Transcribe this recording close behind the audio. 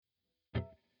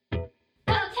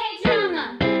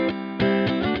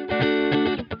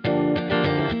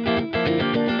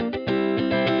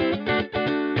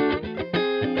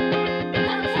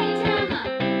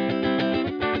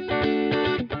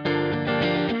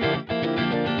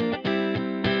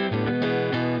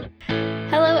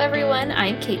everyone,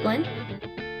 I'm Caitlin.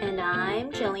 And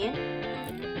I'm Jillian.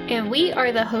 And we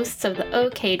are the hosts of the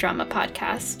OK Drama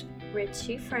podcast. We're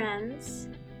two friends,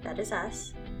 that is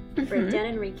us, break down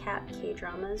and recap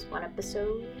K-dramas one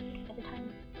episode at a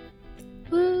time.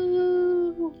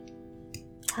 Woo!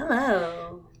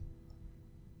 Hello.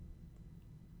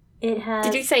 It has...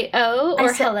 Did you say oh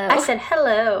or hello? I said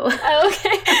hello. Oh,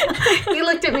 okay. You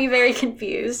looked at me very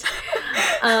confused.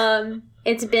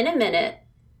 It's been a minute.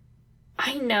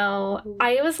 I know.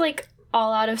 I was like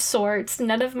all out of sorts.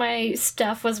 None of my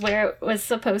stuff was where it was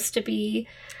supposed to be.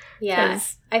 Yeah,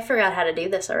 I forgot how to do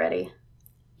this already.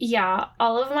 Yeah,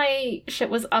 all of my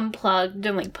shit was unplugged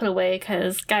and like put away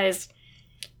because, guys,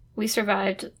 we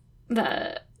survived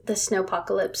the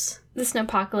snowpocalypse. The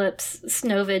snowpocalypse,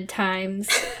 snowvid times,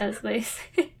 as they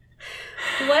say.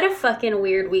 What a fucking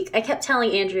weird week. I kept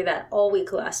telling Andrew that all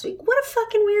week last week. What a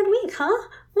fucking weird week, huh?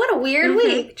 What a weird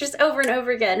week. Just over and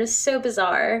over again. It was so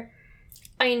bizarre.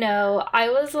 I know. I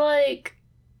was like,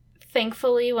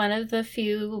 thankfully, one of the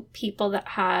few people that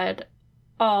had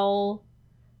all,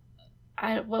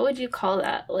 what would you call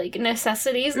that? Like,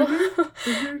 necessities the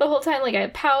whole time. Like, I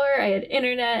had power, I had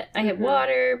internet, I had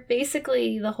water,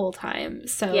 basically the whole time.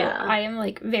 So yeah. I am,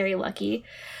 like, very lucky.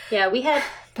 Yeah, we had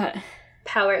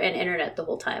power and internet the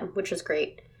whole time, which was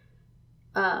great.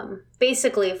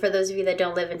 Basically, for those of you that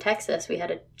don't live in Texas, we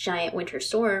had a giant winter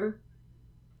storm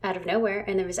out of nowhere,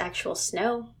 and there was actual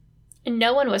snow. And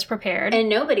no one was prepared. And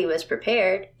nobody was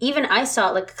prepared. Even I saw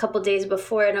it like a couple days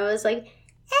before, and I was like,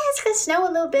 it's going to snow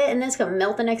a little bit, and then it's going to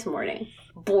melt the next morning.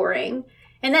 Boring.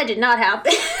 And that did not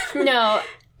happen. No.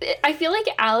 I feel like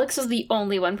Alex was the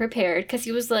only one prepared, because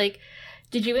he was like,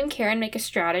 did you and Karen make a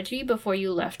strategy before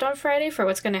you left on Friday for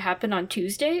what's going to happen on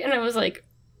Tuesday? And I was like,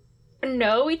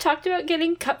 no, we talked about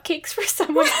getting cupcakes for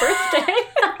someone's birthday.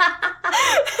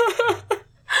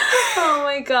 Oh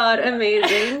my god,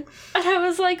 amazing. And I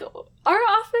was like, our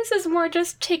office is more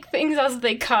just take things as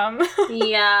they come.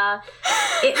 Yeah.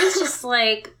 It was just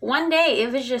like, one day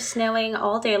it was just snowing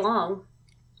all day long.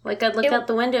 Like, I'd look out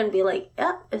the window and be like,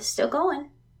 yep, it's still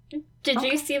going. Did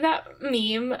you see that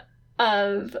meme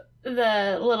of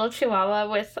the little chihuahua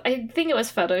with, I think it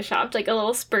was photoshopped, like a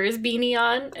little Spurs beanie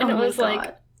on? And it was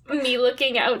like me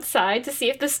looking outside to see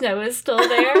if the snow is still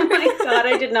there. Oh my god,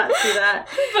 I did not see that.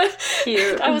 But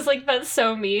cute. I was like, that's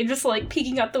so me, just like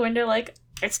peeking out the window like,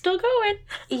 it's still going.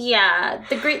 Yeah,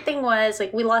 the great thing was,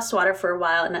 like, we lost water for a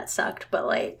while and that sucked, but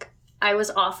like, I was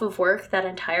off of work that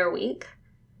entire week.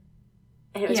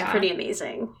 And it was pretty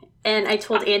amazing. And I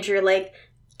told Andrew, like,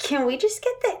 can we just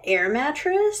get the air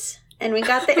mattress? And we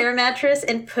got the air mattress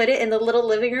and put it in the little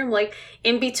living room, like,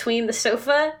 in between the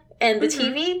sofa and the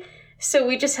TV. So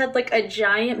we just had, like, a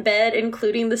giant bed,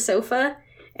 including the sofa.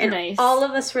 And all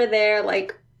of us were there,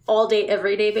 like, all day,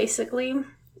 every day, basically.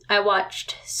 I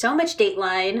watched so much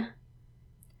Dateline.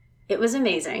 It was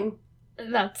amazing.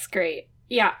 That's great.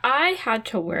 Yeah, I had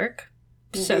to work.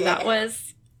 So that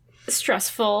was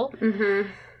stressful.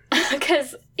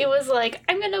 Because it was like,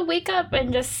 I'm going to wake up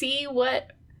and just see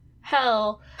what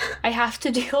hell I have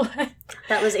to deal with.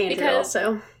 That was Andrew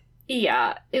also.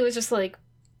 Yeah, it was just like,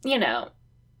 you know,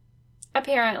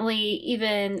 apparently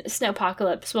even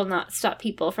snowpocalypse will not stop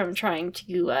people from trying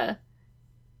to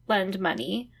lend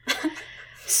money.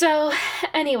 So,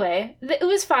 anyway, it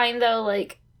was fine though.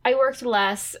 Like, I worked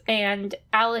less, and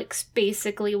Alex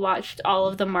basically watched all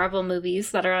of the Marvel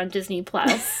movies that are on Disney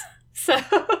Plus. So,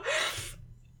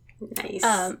 nice.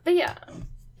 But yeah,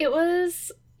 it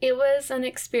was an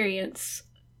experience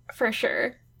for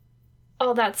sure.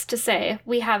 All that's to say,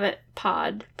 we haven't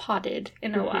podded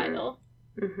in a while.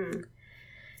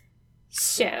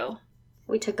 So,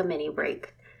 we took a mini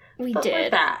break. We but did. We're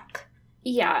back.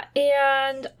 Yeah,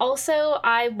 and also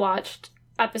I watched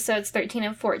episodes 13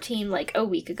 and 14 like a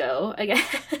week ago again.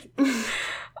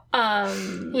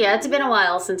 Yeah, it's been a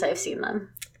while since I've seen them.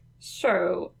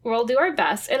 Sure, we'll do our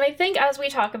best. And I think as we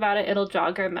talk about it, it'll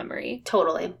jog our memory.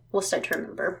 Totally. We'll start to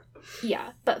remember.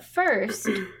 Yeah, but first,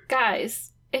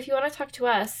 guys, if you want to talk to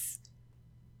us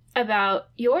about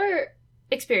your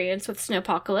experience with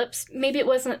snowpocalypse, maybe it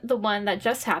wasn't the one that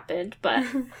just happened, but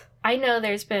I know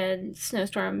there's been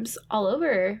snowstorms all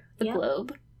over the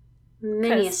globe.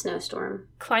 Many a snowstorm.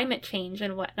 Climate change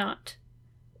and whatnot.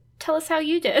 Tell us how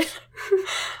you did.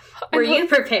 Were you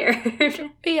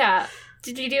prepared? Yeah.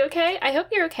 Did you do okay? I hope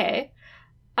you're okay.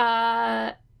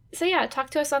 So yeah, talk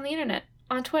to us on the internet.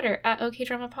 On Twitter, at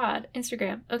OKDramaPod.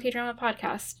 Instagram,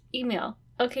 OKDramaPodcast. Email,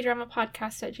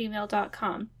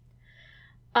 okdramapodcast@gmail.com.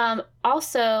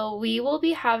 Also, we will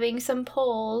be having some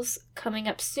polls coming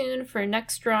up soon for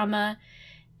Next Drama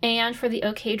and for the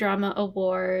OK Drama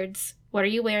Awards. What are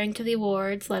you wearing to the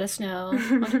awards? Let us know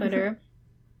on Twitter.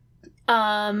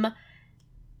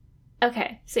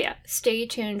 Okay, so yeah, stay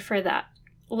tuned for that.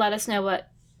 Let us know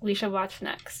what we should watch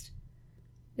next.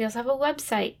 We also have a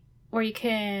website where you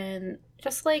can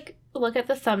just, like, look at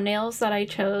the thumbnails that I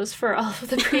chose for all of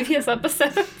the previous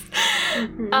episodes.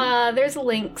 Mm-hmm. There's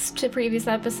links to previous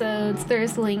episodes.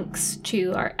 There's links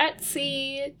to our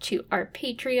Etsy, to our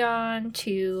Patreon,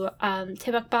 to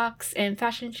Tibuk Box and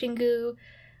Fashion Shingu,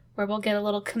 where we'll get a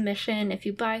little commission if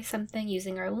you buy something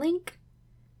using our link.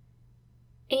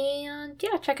 And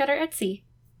yeah, check out our Etsy.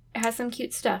 It has some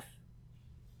cute stuff.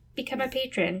 Become a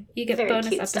patron. You get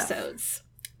bonus episodes. Stuff.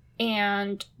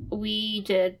 And we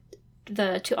did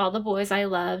the To All the Boys I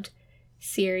Loved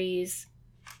series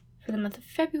for the month of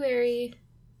February.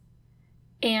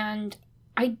 And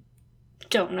I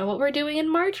don't know what we're doing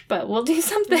in March, but we'll do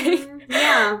something.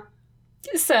 Yeah.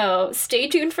 So stay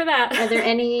tuned for that. Are there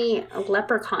any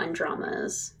leprechaun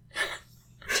dramas?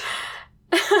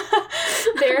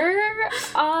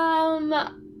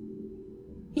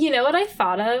 You know what I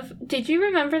thought of? Did you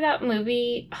remember that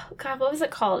movie? Oh God, what was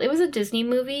it called? It was a Disney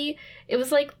movie. It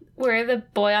was like where the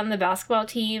boy on the basketball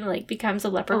team like becomes a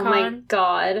leprechaun. Oh my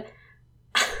God.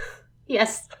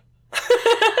 Yes.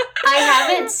 I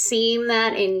haven't seen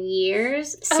that in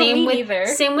years. Me neither.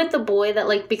 Same with the boy that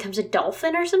like becomes a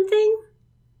dolphin or something.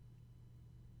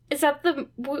 Is that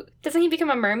doesn't he become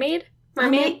a mermaid?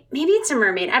 Maybe it's a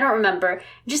mermaid. I don't remember.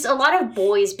 Just a lot of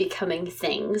boys becoming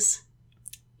things.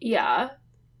 Yeah.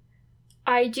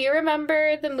 I do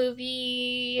remember the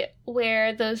movie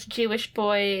where those Jewish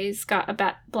boys got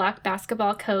a black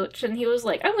basketball coach, and he was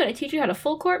like, I'm going to teach you how to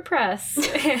full court press.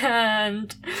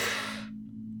 And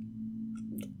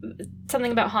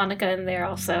something about Hanukkah in there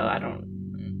also. I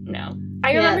don't know.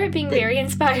 I remember it being very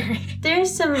inspiring.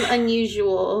 There's some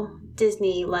unusual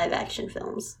Disney live-action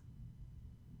films.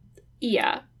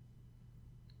 Yeah.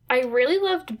 I really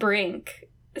loved Brink.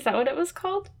 Is that what it was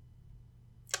called?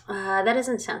 That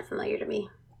doesn't sound familiar to me.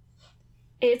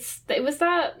 It was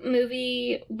that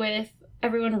movie with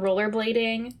everyone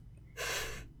rollerblading.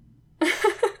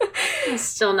 I'm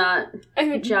still not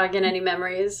jogging any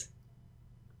memories.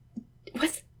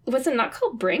 Was it not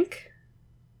called Brink?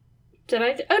 Oh,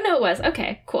 no, it was.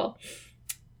 Okay, cool.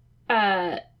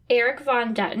 Eric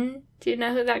Von Detten. Do you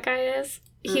know who that guy is?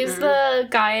 Mm-hmm. He's the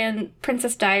guy in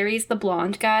Princess Diaries, the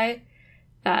blonde guy.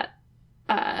 That,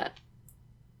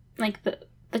 like, the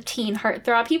teen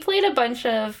heartthrob. He played a bunch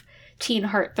of teen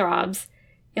heartthrobs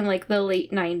in, like, the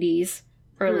late 90s,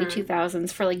 early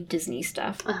 2000s for, like, Disney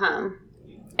stuff. Uh-huh.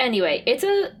 Anyway, it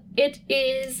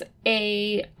is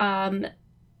a,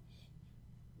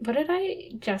 what did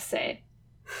I just say?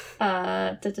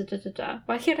 Why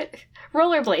can't I?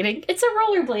 Rollerblading. It's a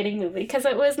rollerblading movie because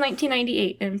it was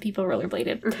 1998 and people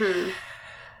rollerbladed. Mm-hmm.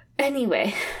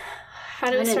 Anyway, how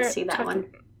do we start? I didn't see that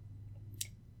one.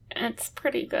 It's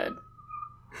pretty good.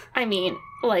 I mean,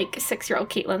 like 6-year-old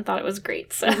Caitlin thought it was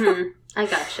great. So I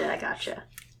gotcha.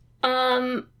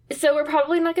 So we're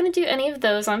probably not going to do any of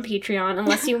those on Patreon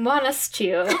unless you want us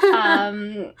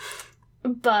to.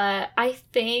 But I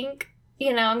think,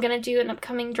 I'm going to do an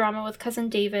upcoming drama with Cousin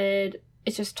David.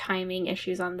 It's just timing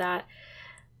issues on that.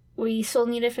 We still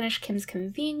need to finish Kim's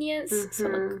Convenience, so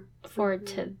look forward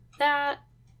to that.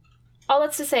 All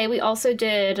that's to say, we also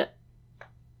did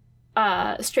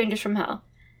Strangers from Hell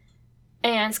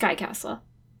and Sky Castle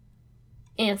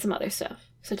and some other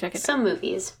stuff. So check it out. Some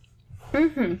movies.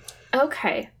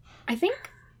 Okay. I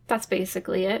think that's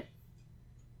basically it.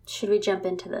 Should we jump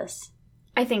into this?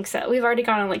 I think so. We've already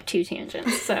gone on like 2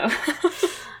 tangents, so. All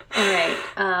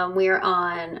right. We are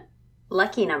on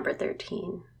lucky number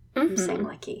 13. I'm saying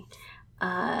lucky.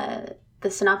 The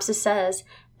synopsis says,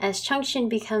 as Chungshin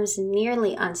becomes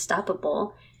nearly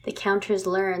unstoppable, the Counters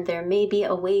learn there may be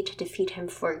a way to defeat him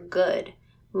for good.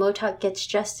 Motok gets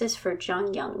justice for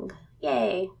Jong Young.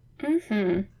 Yay.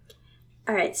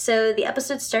 All right, so the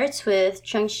episode starts with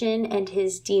Chungshin and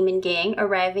his demon gang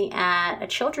arriving at a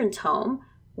children's home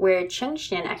where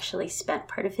Chungshin actually spent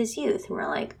part of his youth. And we're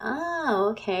like, oh,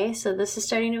 okay, so this is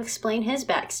starting to explain his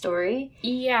backstory.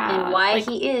 Yeah. And why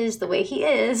he is the way he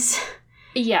is.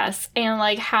 Yes, and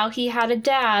like how he had a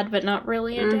dad, but not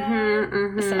really a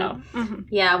dad. So,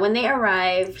 yeah, when they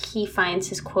arrive, he finds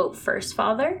his, quote, first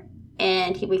father,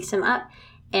 and he wakes him up.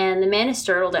 And the man is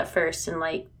startled at first and,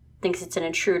 like, thinks it's an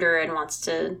intruder and wants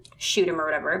to shoot him or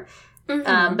whatever.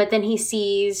 But then he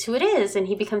sees who it is, and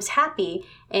he becomes happy.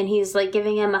 And he's, like,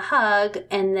 giving him a hug,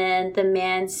 and then the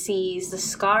man sees the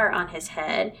scar on his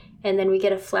head. And then we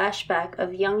get a flashback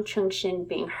of young Chungshin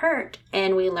being hurt,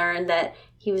 and we learn that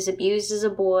he was abused as a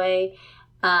boy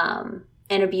and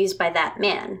abused by that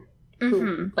man.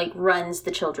 who like runs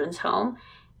the children's home.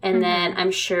 And then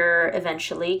I'm sure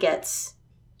eventually gets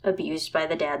abused by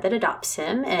the dad that adopts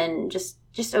him, and just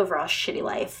overall shitty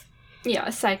life. Yeah,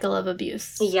 a cycle of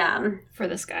abuse. Yeah. For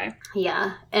this guy.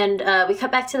 Yeah. And we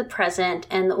cut back to the present,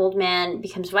 and the old man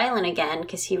becomes violent again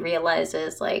because he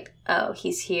realizes, like, oh,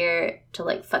 he's here to,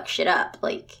 like, fuck shit up.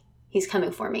 Like, he's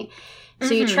coming for me. So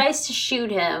he tries to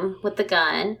shoot him with the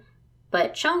gun,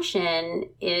 but Chungshin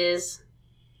is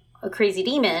a crazy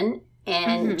demon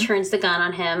and turns the gun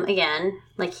on him again,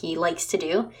 like he likes to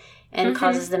do, and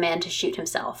causes the man to shoot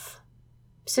himself.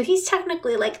 So he's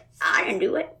technically like, I didn't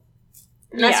do it.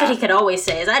 And that's what he could always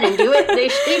say, is I didn't do it.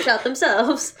 They shot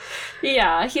themselves.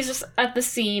 Yeah, he's just at the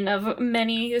scene of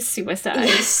many suicides.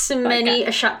 Yes,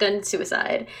 a shotgun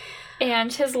suicide.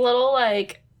 And his little,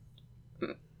 like,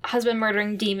 husband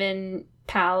murdering demon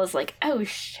pal is like, oh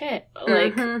shit.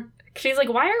 Like, she's like,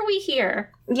 why are we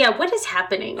here? Yeah, what is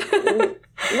happening?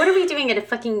 What are we doing at a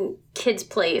fucking kid's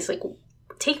place? Like,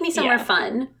 take me somewhere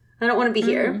fun. I don't want to be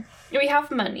here. We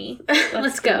have money.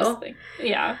 Let's go.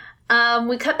 Yeah.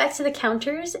 We cut back to the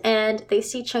counters, and they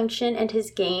see Chungshin and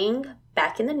his gang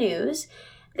back in the news.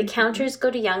 The counters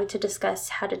go to Young to discuss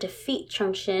how to defeat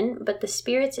Chungshin, but the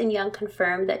spirits in Young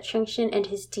confirm that Chungshin and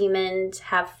his demons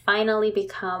have finally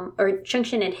become, or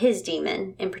Chungshin and his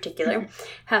demon in particular,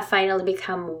 have finally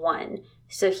become one.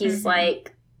 So he's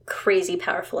like crazy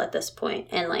powerful at this point,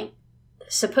 and like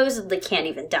supposedly can't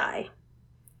even die.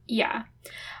 Yeah.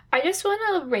 I just want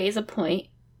to raise a point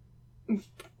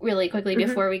really quickly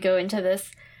before we go into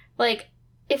this. Like,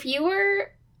 if you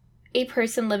were a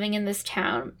person living in this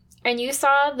town and you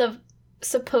saw the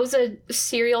supposed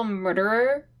serial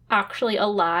murderer actually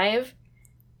alive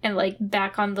and, like,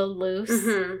 back on the loose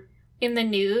in the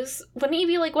news, wouldn't you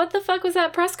be like, what the fuck was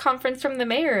that press conference from the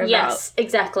mayor about? Yes,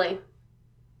 exactly.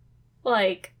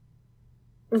 Like,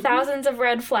 thousands of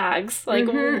red flags. Like,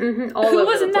 All who over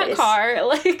was the in place. that car?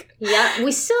 Like, yeah,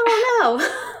 we still don't know.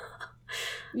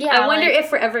 yeah, I wonder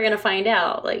if we're ever going to find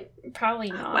out. Like,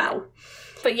 probably not. Wow.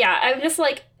 But yeah, I'm just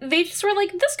like, they just were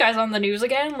like, this guy's on the news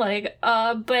again. Like,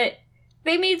 but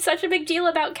they made such a big deal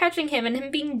about catching him and him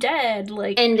being dead.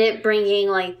 Like, and it bringing,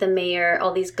 like, the mayor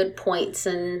all these good points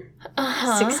and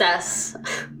success.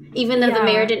 Even though the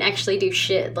mayor didn't actually do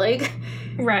shit. Like,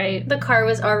 right. The car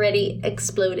was already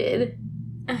exploded.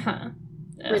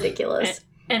 Ridiculous.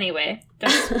 Anyway.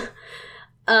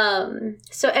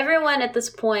 So everyone at this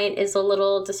point is a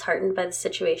little disheartened by the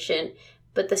situation,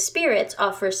 but the spirits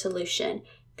offer a solution.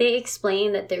 They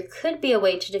explain that there could be a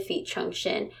way to defeat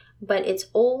Chungshin, but it's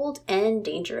old and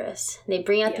dangerous. They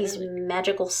bring out these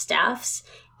magical staffs,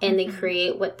 and they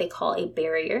create what they call a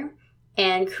barrier.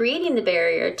 And creating the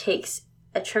barrier takes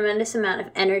a tremendous amount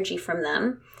of energy from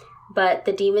them, but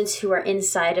the demons who are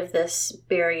inside of this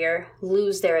barrier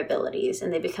lose their abilities,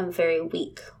 and they become very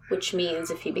weak, which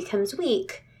means if he becomes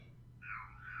weak,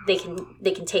 they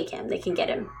can take him, they can get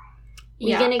him.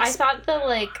 Yeah, I thought the,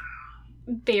 like,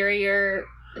 barrier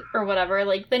or whatever,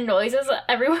 like, the noises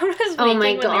everyone was making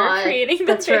when they were creating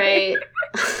the barrier.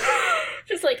 Right.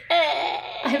 Just like, eh.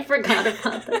 I forgot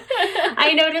about that.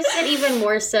 I noticed it even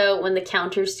more so when the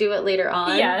counters do it later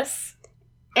on. Yes.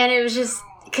 And it was just,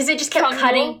 because it just kept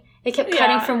cutting. It kept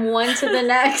cutting from one to the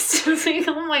next. I was like,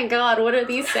 oh my god, what are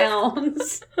these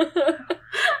sounds?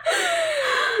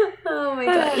 Oh my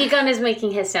god. Egon is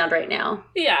making his sound right now.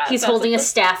 Yeah. He's holding a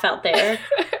staff out there.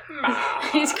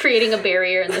 He's creating a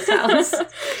barrier in this house.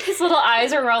 His little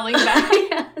eyes are rolling back.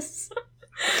 Yes.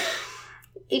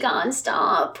 Egon,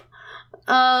 stop.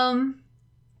 Let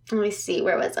me see,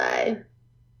 where was I?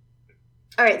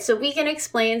 Alright, so Wiegand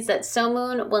explains that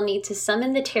Somun will need to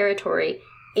summon the territory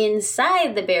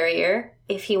inside the barrier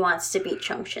if he wants to beat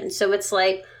Chungshin. So it's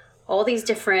like all these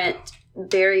different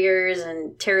barriers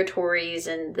and territories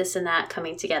and this and that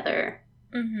coming together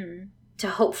to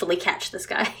hopefully catch this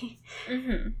guy.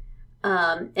 And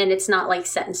it's not like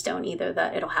set in stone either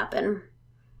that it'll happen.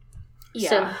 Yeah.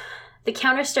 So the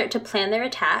counters start to plan their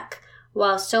attack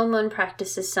while Somun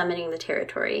practices summoning the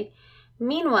territory.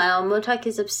 Meanwhile, Motak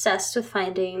is obsessed with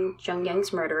finding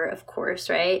Jung-young's murderer, of course,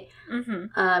 right?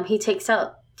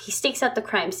 He stakes out the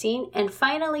crime scene and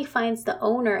finally finds the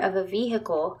owner of a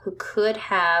vehicle who could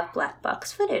have black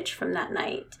box footage from that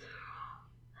night.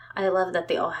 I love that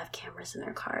they all have cameras in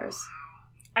their cars.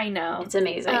 I know. It's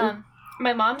amazing.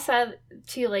 My mom said,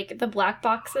 too, like, the black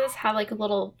boxes have, like,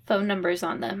 little phone numbers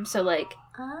on them. So, like,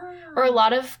 or a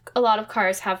lot of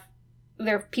cars have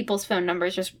their people's phone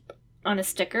numbers just on a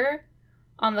sticker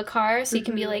on the car. So you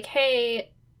can be like,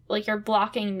 hey, like, you're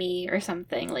blocking me or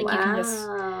something. Like, you can just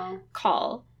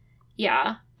call.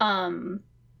 Yeah.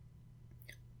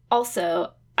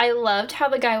 Also, I loved how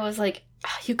the guy was, like,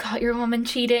 Oh, you caught your woman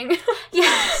cheating.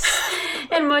 Yes.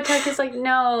 And Motok is like,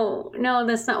 no,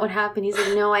 that's not what happened. He's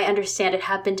like, no, I understand. It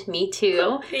happened to me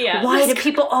too. Yeah. Why do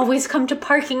people always come to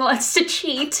parking lots to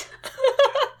cheat?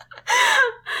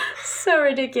 So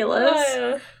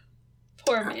ridiculous.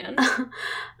 Poor man.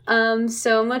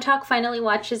 So Motok finally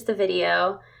watches the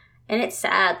video, and it's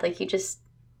sad. Like,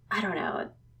 I don't know.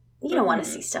 You don't want to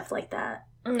see stuff like that.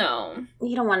 No.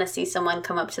 You don't want to see someone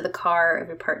come up to the car of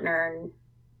your partner and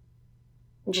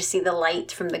just see the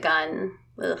light from the gun.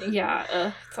 Ugh.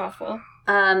 Yeah, it's awful.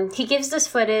 He gives this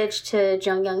footage to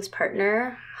Jung Young's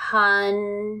partner,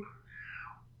 Han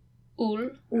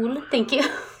Ul. Thank you.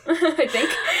 I think.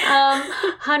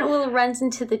 Han Ul runs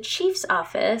into the chief's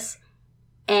office,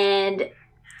 and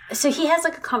so he has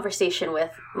like a conversation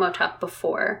with Motok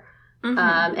before.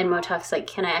 And Motok's like,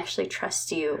 can I actually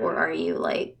trust you, or are you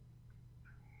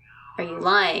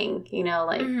lying? You know,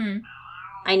 like,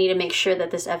 I need to make sure that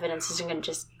this evidence isn't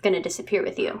going to disappear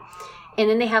with you. And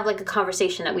then they have like a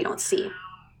conversation that we don't see.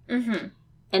 And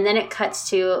then it cuts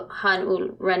to Han Ul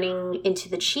running into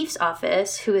the chief's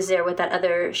office, who is there with that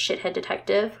other shithead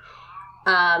detective.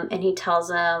 And he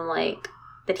tells him like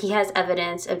that he has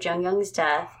evidence of Jung Young's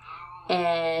death.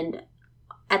 And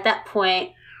at that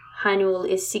point, Han Ul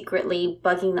is secretly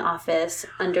bugging the office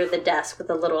under the desk with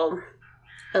a little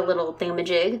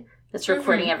thingamajig that's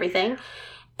recording everything.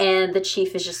 And the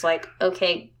chief is just like,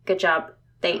 okay, good job,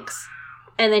 thanks.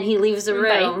 And then he leaves the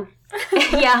room.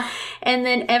 Yeah. And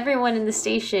then everyone in the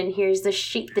station hears the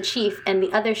chief and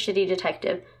the other shitty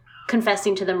detective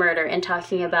confessing to the murder and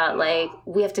talking about, like,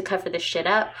 we have to cover this shit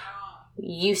up.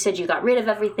 You said you got rid of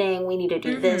everything. We need to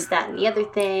do this, that, and the other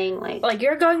thing. Like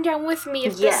you're going down with me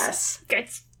if yes. this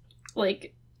gets,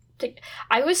 like...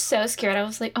 I was so scared. I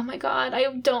was like, oh my god,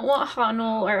 I don't want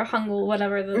Hanul or Hungul,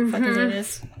 whatever the fuck his name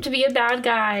is, to be a bad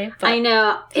guy. But I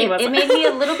know. It made me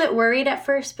a little bit worried at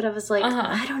first, but I was like,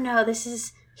 I don't know.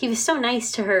 He was so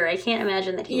nice to her. I can't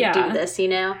imagine that he would do this, you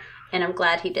know? And I'm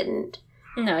glad he didn't.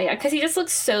 No, yeah, because he just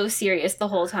looks so serious the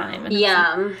whole time. And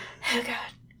yeah. Like, oh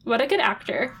god. What a good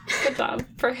actor. Good job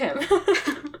for him.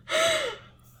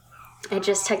 I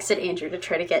just texted Andrew to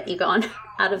try to get Egon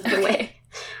out of the way.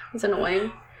 It's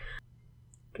annoying.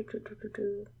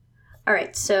 All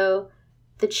right, so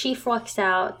the chief walks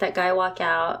out, that guy walks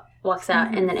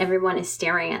out, and then everyone is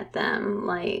staring at them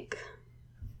like,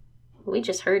 we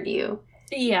just heard you.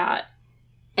 Yeah.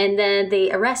 And then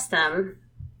they arrest them,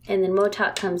 and then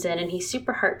Motok comes in, and he's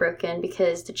super heartbroken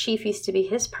because the chief used to be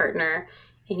his partner,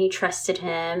 and he trusted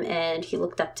him, and he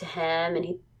looked up to him, and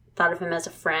he thought of him as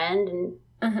a friend,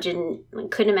 and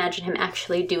couldn't imagine him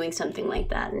actually doing something like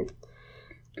that, and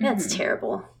that's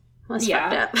terrible. That's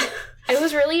fucked up. I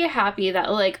was really happy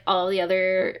that, like, all the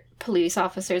other police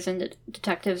officers and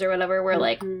detectives or whatever were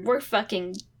like, we're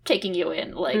fucking taking you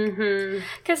in. Like,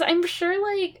 because I'm sure,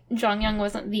 like, Jung Young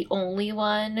wasn't the only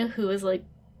one who was like,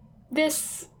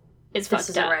 this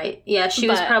fucked up. Right. Yeah, she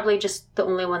was probably just the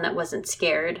only one that wasn't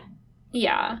scared.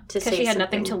 Yeah. Because she had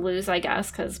nothing to lose, I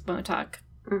guess, because Motok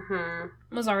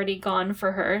was already gone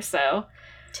for her, so.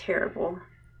 Terrible.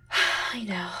 I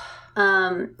know.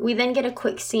 We then get a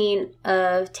quick scene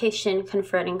of Tae-shin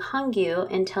confronting Hongyu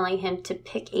and telling him to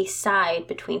pick a side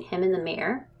between him and the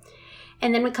mayor.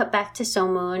 And then we cut back to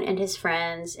So-moon and his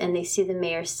friends, and they see the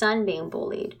mayor's son being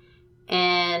bullied.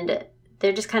 And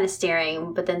they're just kind of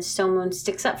staring, but then So-moon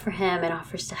sticks up for him and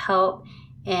offers to help.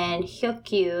 And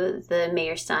Hyuk-yu, the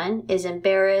mayor's son, is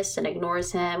embarrassed and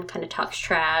ignores him, kind of talks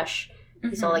trash.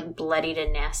 He's all, like, bloodied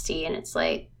and nasty, and it's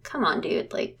like, come on,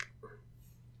 dude, like...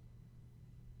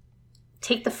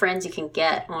 Take the friends you can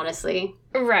get, honestly.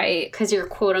 Right. Because your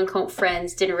quote-unquote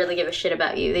friends didn't really give a shit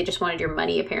about you. They just wanted your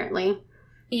money, apparently.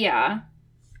 Yeah.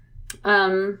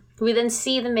 We then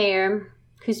see the mayor,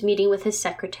 who's meeting with his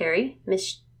secretary,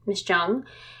 Miss Jung,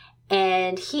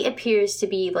 and he appears to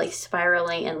be, like,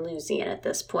 spiraling and losing it at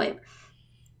this point.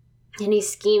 And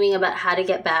he's scheming about how to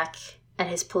get back at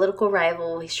his political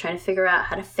rival. He's trying to figure out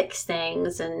how to fix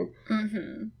things, and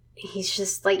he's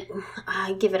just like,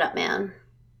 give it up, man.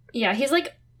 Yeah, he's,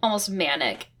 like, almost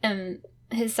manic, and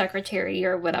his secretary,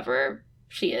 or whatever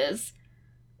she is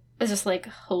just like,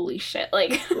 holy shit,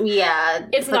 like... Yeah.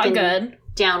 It's not good.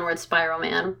 Downward spiral,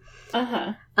 man.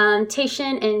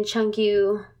 Tae-shin and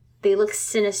Chung-gyu, they look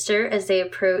sinister as they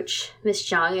approach Miss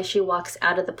Jung as she walks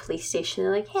out of the police station.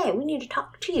 They're like, hey, we need to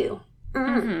talk to you.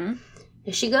 And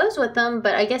she goes with them,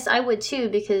 but I guess I would too,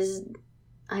 because,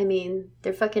 I mean,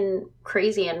 they're fucking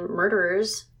crazy and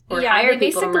murderers. Or hire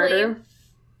people to murder.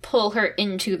 Pull her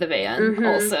into the van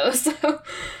also, so...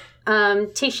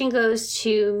 Tae-shin goes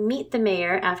to meet the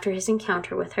mayor after his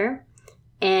encounter with her,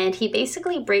 and he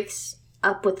basically breaks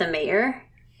up with the mayor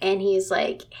and he's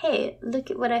like, hey,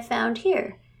 look at what I found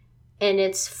here. And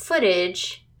it's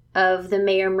footage of the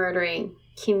mayor murdering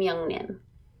Kim Young-nam.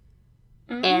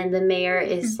 Mm-hmm. And the mayor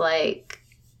is like,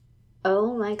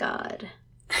 oh my God.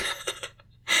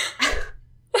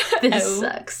 This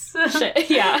sucks. Shit.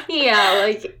 Yeah. Yeah,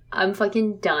 like, I'm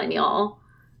fucking done, y'all.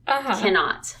 Uh-huh.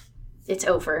 Cannot. It's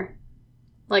over.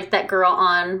 Like that girl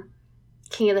on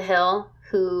King of the Hill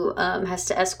who has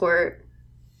to escort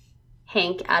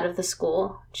Hank out of the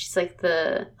school. She's like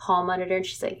the hall monitor, and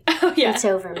she's like, oh, yeah. It's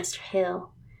over, Mr.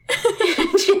 Hill.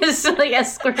 She has to like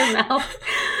escort him out.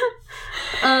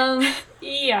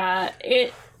 Yeah,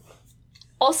 it...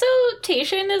 Also,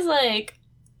 Tayshian is like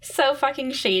so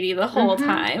fucking shady the whole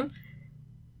time.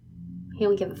 He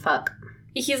don't give a fuck.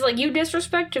 He's like, you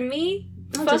disrespected me?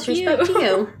 I'll disrespect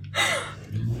you.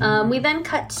 We then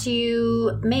cut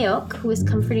to Mayok, who is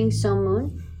comforting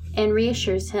So-moon, and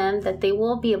reassures him that they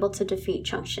will be able to defeat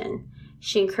Chung-shin.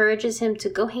 She encourages him to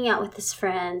go hang out with his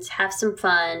friends, have some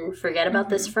fun, forget about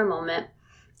this for a moment.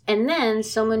 And then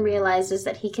So-moon realizes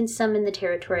that he can summon the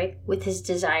territory with his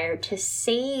desire to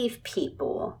save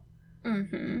people,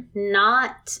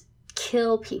 not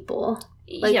kill people,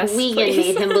 like Wiegand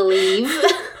made him believe.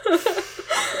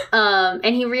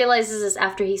 And he realizes this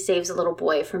after he saves a little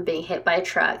boy from being hit by a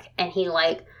truck, and he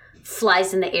like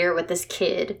flies in the air with this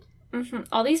kid.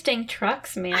 All these dang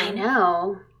trucks, man. I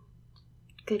know.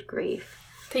 Good grief.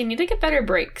 They need to get better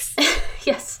brakes.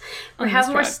 Yes. Or have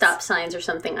more stop signs or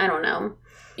something. I don't know.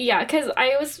 Yeah, because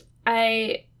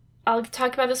I'll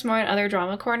talk about this more in other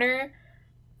Drama Corner,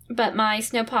 but my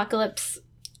Snowpocalypse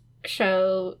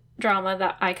show drama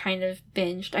that I kind of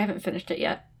binged, I haven't finished it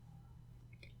yet.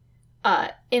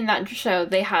 In that show,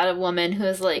 they had a woman who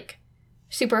was, like,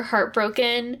 super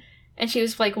heartbroken, and she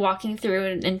was, like, walking through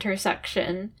an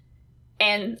intersection,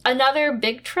 and another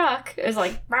big truck is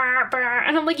like, bah, bah,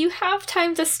 and I'm like, you have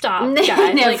time to stop,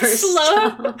 guys. Like,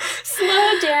 slow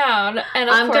down. And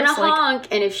of I'm course, gonna honk,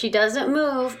 and if she doesn't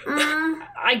move,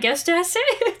 I guess that's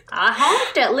it. I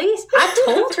honked at least. I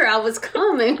told her I was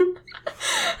coming.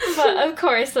 But of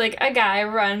course, like, a guy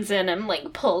runs in and,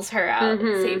 like, pulls her out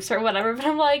and saves her, whatever. But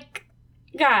I'm like,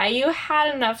 guy, you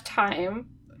had enough time.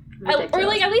 Or,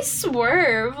 like, at least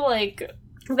swerve, like...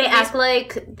 They act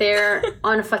like they're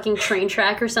on a fucking train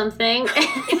track or something.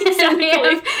 Exactly. And they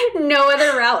have no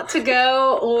other route to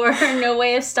go or no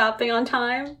way of stopping on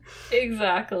time.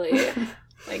 Exactly.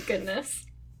 My goodness.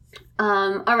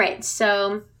 All right,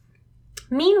 so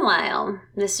meanwhile,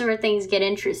 this is where things get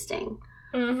interesting.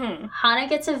 Hana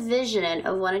gets a vision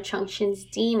of one of Chung-shin's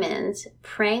demons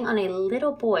preying on a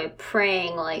little boy,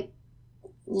 preying like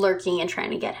lurking and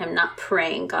trying to get him, not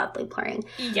praying, godly praying.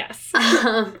 Yes.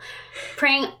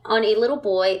 Preying on a little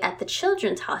boy at the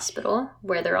children's hospital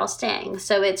where they're all staying.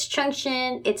 So it's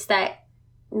Chung-shin, it's that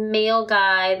male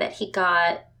guy that he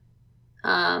got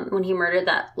when he murdered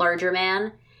that larger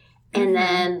man, and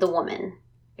then the woman.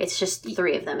 It's just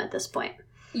 3 of them at this point.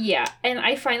 Yeah, and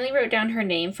I finally wrote down her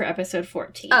name for episode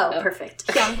 14. Oh, perfect.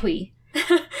 Hyung-hui.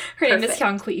 Her name is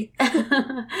Hyung-hui.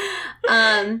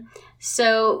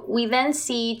 So we then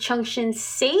see Chung-shin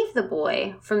save the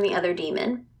boy from the other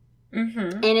demon.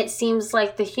 And it seems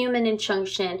like the human in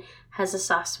Chung-shin has a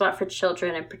soft spot for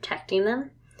children and protecting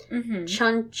them.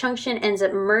 Chung-shin ends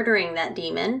up murdering that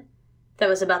demon that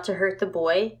was about to hurt the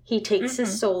boy. He takes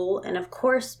his soul and, of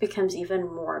course, becomes even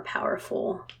more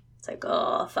powerful. It's like,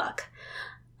 oh, fuck.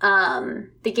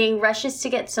 The gang rushes to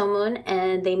get So-moon,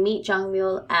 and they meet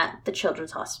Jang-mul at the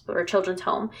children's hospital or children's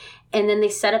home, and then they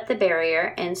set up the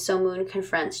barrier, and So-moon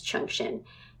confronts Chung-shin.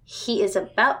 He is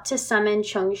about to summon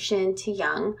Chung-shin to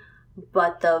Young,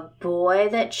 but the boy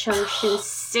that Chung-shin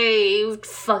saved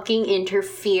fucking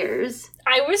interferes.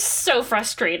 I was so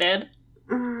frustrated.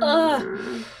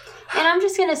 Ugh. And I'm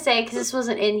just gonna say, because this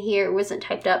wasn't in here, it wasn't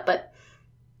typed up, but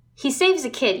he saves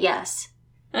a kid, yes.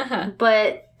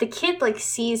 But the kid, like,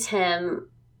 sees him,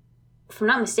 if I'm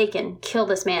not mistaken, kill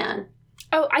this man.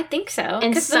 Oh, I think so.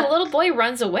 Because the little boy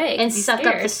runs away. And suck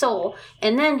up the soul.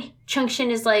 And then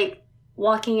Chung-shin is, like,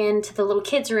 walking into the little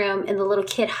kid's room, and the little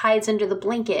kid hides under the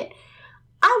blanket.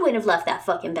 I wouldn't have left that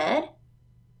fucking bed.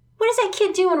 What is that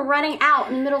kid doing running out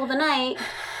in the middle of the night?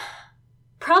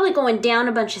 Probably going down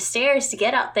a bunch of stairs to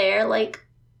get out there. Like,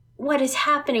 what is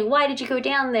happening? Why did you go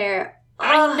down there?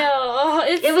 I know.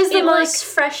 It was the most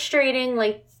frustrating,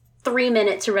 like, 3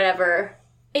 minutes or whatever.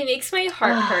 It makes my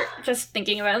heart hurt just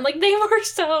thinking about it. Like, they were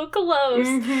so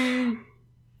close.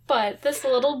 But this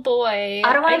little boy...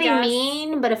 I don't want to be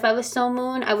mean, but if I was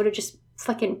So-moon, I would have just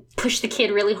fucking pushed the kid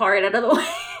really hard out of the way.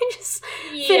 Just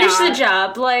finish the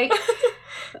job. Like,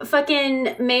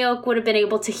 fucking Mayok would have been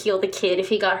able to heal the kid if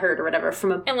he got hurt or whatever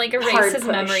from a and like erase his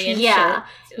memory and yeah.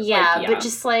 shit. Yeah, like, but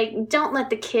just like don't let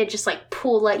the kid just like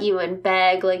pull at you and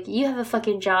beg. Like you have a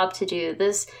fucking job to do.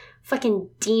 This fucking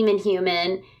demon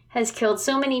human has killed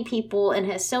so many people and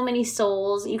has so many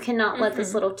souls. You cannot let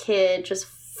this little kid just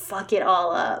fuck it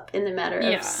all up in the matter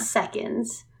of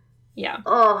seconds. Yeah.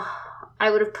 Oh,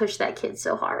 I would have pushed that kid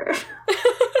so hard.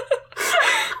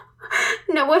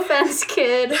 No offense,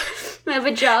 kid. I have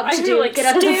a job to do. Like, get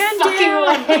out of the fucking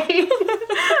way.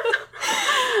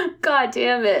 God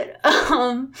damn it.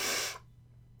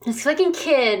 This fucking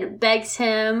kid begs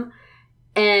him,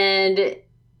 and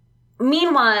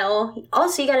meanwhile,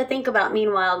 also you gotta think about,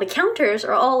 the counters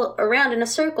are all around in a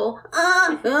circle,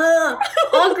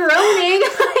 all groaning,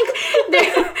 like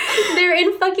they're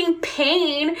in fucking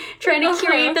pain, trying to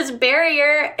create this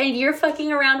barrier, and you're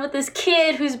fucking around with this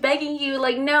kid who's begging you,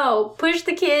 like, no, push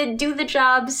the kid, do the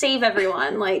job, save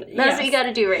everyone, like, that's what you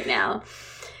gotta do right now.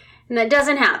 And that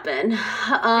doesn't happen.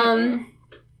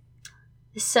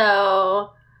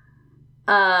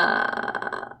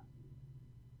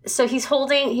 So he's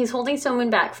holding So-moon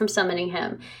back from summoning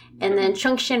him. And then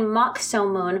Chung-shin mocks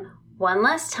So-moon one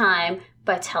last time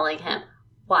by telling him,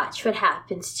 watch what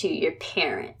happens to your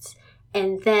parents.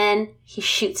 And then he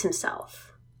shoots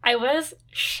himself. I was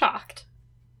shocked.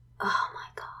 Oh my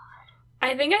god.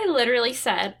 I think I literally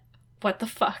said, what the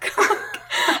fuck?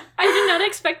 I did not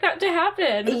expect that to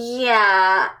happen.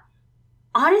 Yeah.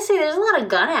 Honestly, there's a lot of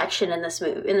gun action in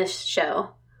this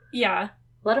show. Yeah.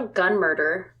 A lot of gun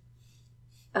murder.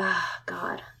 Oh,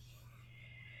 God.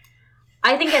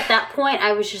 I think at that point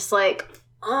I was just like,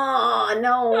 oh,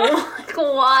 no. Like,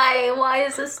 why? Why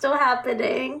is this still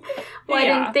happening?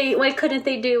 Why couldn't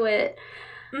they do it?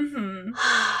 Mm-hmm.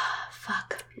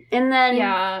 Fuck. And then...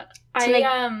 Yeah.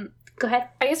 Go ahead.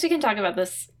 I guess we can talk about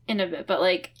this in a bit, but,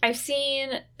 like, I've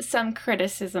seen some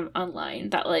criticism online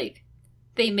that, like,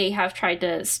 they may have tried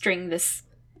to string this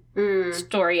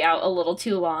story out a little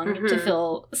too long to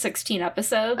fill 16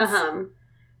 episodes.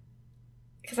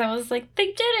 Because I was like, they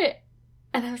did it!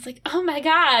 And I was like, oh my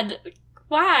god,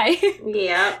 why?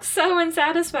 Yeah. So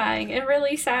unsatisfying and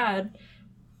really sad.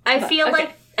 I feel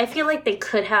like they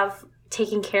could have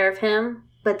taken care of him,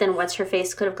 but then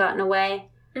What's-Her-Face could have gotten away.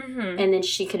 And then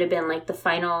she could have been, like, the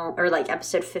final, or, like,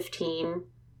 episode 15.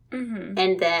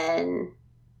 And then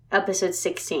episode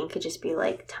 16 could just be,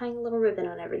 like, tying a little ribbon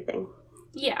on everything.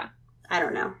 Yeah. I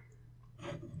don't know.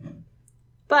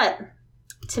 But,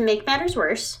 to make matters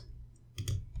worse,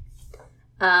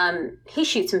 he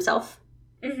shoots himself.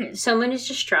 So-moon is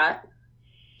distraught.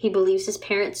 He believes his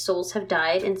parents' souls have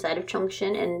died inside of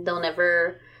Chung-shin and they'll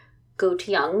never go to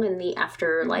Young in the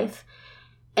afterlife.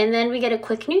 And then we get a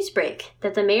quick news break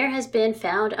that the mayor has been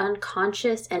found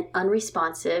unconscious and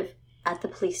unresponsive at the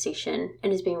police station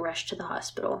and is being rushed to the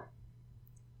hospital.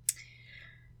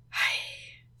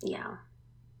 Yeah.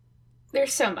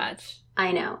 There's so much.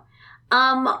 I know.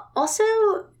 Also,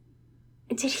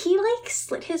 did he, like,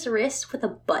 slit his wrist with a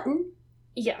button?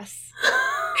 Yes.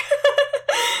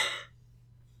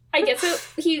 I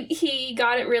guess he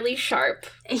got it really sharp.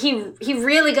 He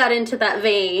really got into that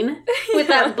vein with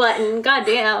that button.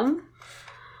 Goddamn.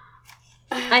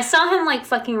 I saw him, like,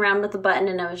 fucking around with the button,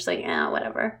 and I was just like,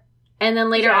 whatever. And then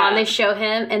later on, they show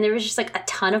him, and there was just, like, a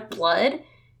ton of blood. It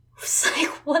was like,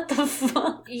 what the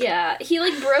fuck? Yeah, he,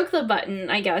 like, broke the button,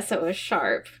 I guess, so it was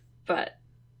sharp, but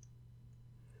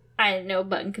I didn't know a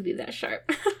button could be that sharp.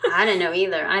 I didn't know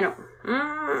either. I don't...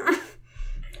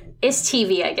 It's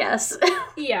TV, I guess.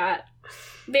 Yeah.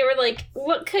 They were like,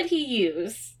 what could he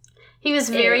use? He was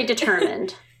very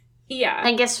determined. Yeah.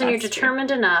 I guess when you're determined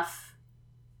enough,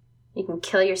 you can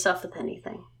kill yourself with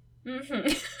anything.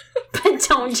 But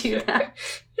don't do that.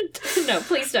 No,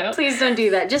 please don't. Please don't do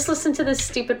that. Just listen to this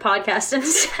stupid podcast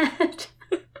instead.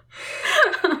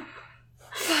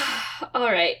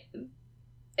 All right.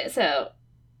 So,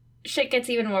 shit gets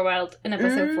even more wild in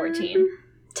episode 14.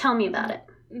 Tell me about it.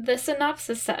 The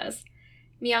synopsis says,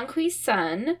 Myung-hwee's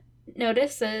son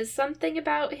notices something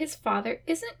about his father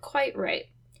isn't quite right.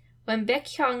 When Baek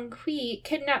Hyung-hwee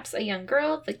kidnaps a young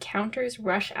girl, the counters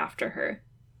rush after her.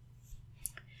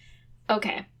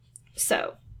 Okay,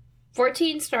 so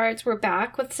 14 starts. We're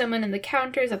back with someone in the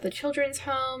counters at the children's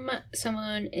home.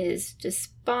 Someone is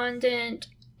despondent,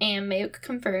 and Mayuk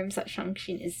confirms that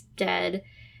Chung-shin is dead.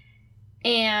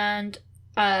 And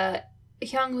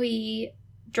Hyung-hwee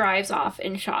drives off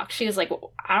in shock. She was like,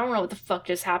 I don't know what the fuck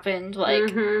just happened.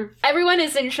 Like, everyone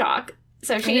is in shock.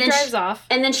 So she drives off.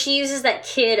 And then she uses that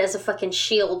kid as a fucking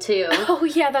shield, too. Oh,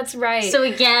 yeah, that's right. So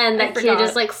again, that kid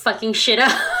is, like, fucking shit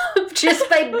up. just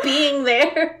by being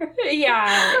there.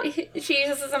 Yeah, she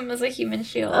uses him as a human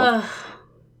shield.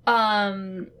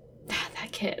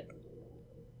 That kid.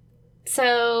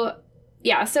 So,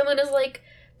 yeah, someone is like,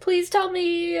 please tell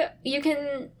me you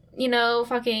can,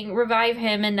 fucking revive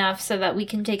him enough so that we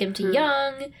can take him to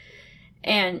Young.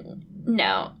 And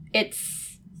no,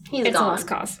 it's a lost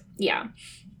cause. Yeah.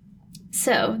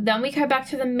 So then we come back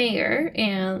to the mayor,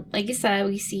 and like you said,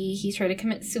 we see he's trying to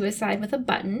commit suicide with a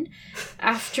button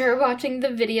after watching the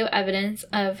video evidence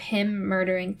of him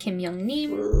murdering Kim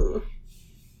Young-nim.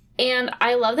 And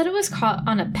I love that it was caught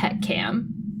on a pet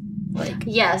cam. Like,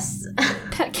 yes.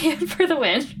 Pet cam for the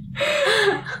win.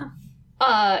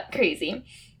 Crazy.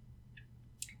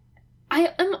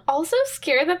 I am also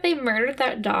scared that they murdered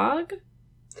that dog.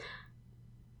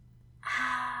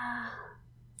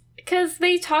 Because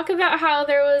they talk about how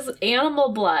there was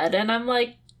animal blood, and I'm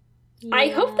like, yeah. I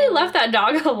hope they left that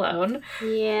dog alone.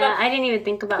 Yeah, I didn't even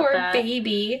think about that. Poor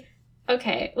baby.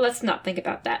 Okay, let's not think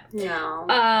about that.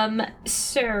 No.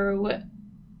 So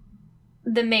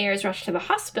the mayor's rushed to the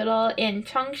hospital, and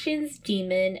Chong-shin's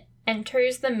demon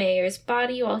enters the mayor's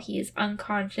body while he is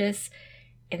unconscious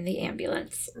in the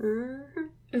ambulance.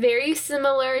 Mm-hmm. Very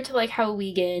similar to like how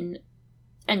Wigan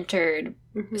entered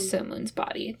So-moon's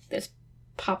body. This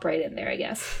pop right in there, I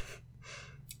guess.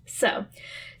 So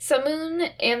So-moon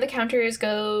and the Counters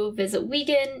go visit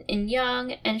Wigan in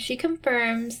Young, and she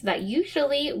confirms that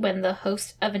usually when the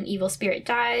host of an evil spirit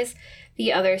dies,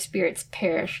 the other spirits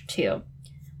perish too.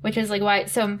 Which is like why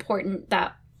it's so important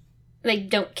that they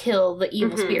don't kill the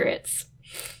evil spirits.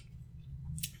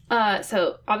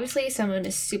 So obviously So-moon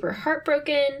is super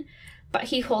heartbroken, but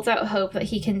he holds out hope that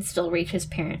he can still reach his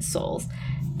parents' souls.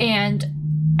 And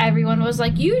everyone was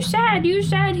like, you said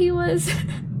he was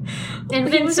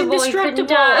invincible, he couldn't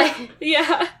die.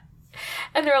 Yeah.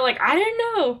 And they were like, I didn't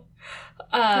know.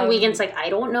 And Wigan's like, I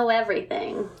don't know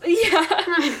everything.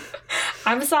 Yeah.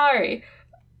 I'm sorry.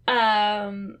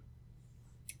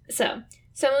 So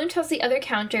So-moon tells the other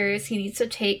Counters he needs to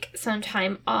take some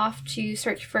time off to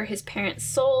search for his parents'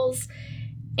 souls.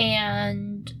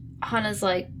 And Hana's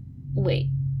like, wait,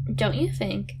 don't you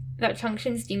think that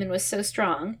Chong-shin's demon was so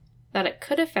strong that it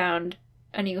could have found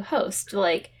a new host?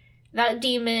 Like, that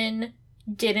demon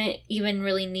didn't even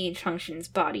really need Chong-shin's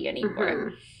body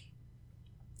anymore.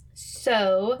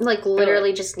 So... like,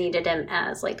 literally just needed him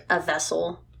as, like, a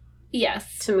vessel.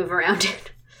 Yes. To move around in.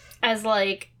 As,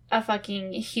 like, a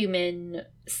fucking human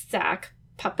sack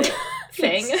puppet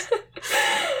thing.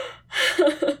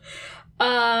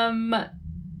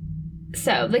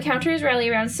 So, the Counters rally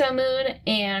around So-moon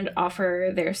and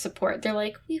offer their support. They're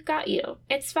like, we've got you.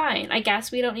 It's fine. I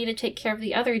guess we don't need to take care of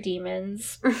the other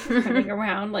demons running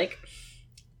around. Like,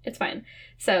 it's fine.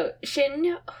 So,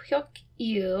 Shin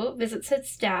Hyuk-yu visits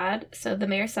his dad. So, the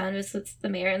mayor's son visits the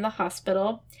mayor in the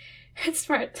hospital. And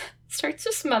starts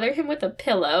to smother him with a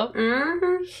pillow.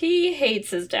 Mm-hmm. He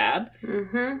hates his dad.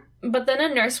 Mm-hmm. But then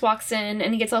a nurse walks in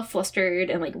and he gets all flustered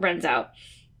and, like, runs out.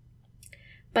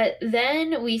 But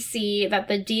then we see that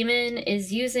the demon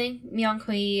is using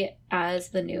Myung-hui as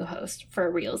the new host for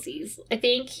realsies. I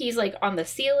think he's, like, on the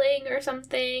ceiling or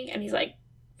something, and he's like,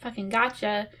 fucking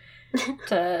gotcha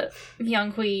to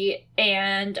Myung-hui,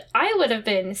 and I would have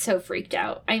been so freaked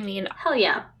out. I mean... hell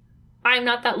yeah. I'm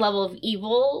not that level of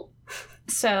evil,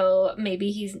 so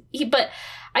maybe but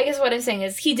I guess what I'm saying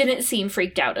is he didn't seem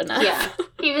freaked out enough. Yeah.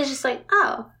 He was just like,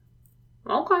 oh,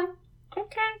 okay.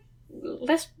 Okay.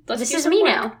 Let's this is me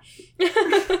now.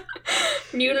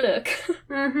 New look.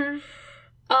 Mm-hmm.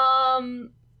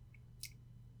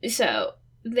 So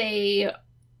they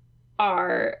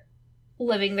are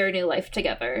living their new life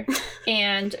together,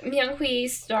 and Myung-hui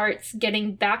starts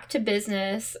getting back to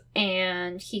business,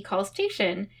 and he calls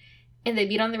Tae-shin, and they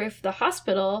meet on the roof of the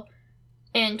hospital.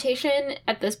 And Tae-shin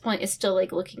at this point is still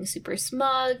like looking super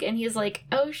smug, and he's like,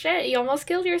 "Oh shit, you almost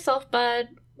killed yourself, bud."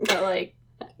 But like.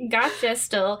 Gotcha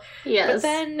still. Yes. But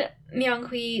then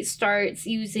Myung-hui starts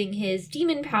using his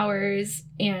demon powers,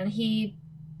 and he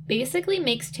basically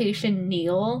makes Tae-shin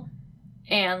kneel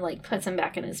and, like, puts him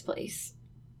back in his place.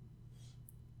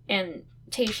 And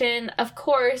Tae-shin, of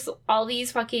course, all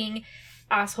these fucking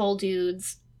asshole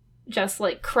dudes just,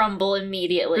 like, crumble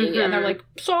immediately. Mm-hmm. And they're like,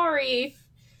 sorry.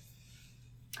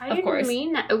 I didn't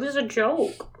mean that. It was a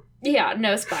joke. Yeah,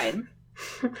 no, it's fine.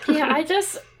 Yeah, I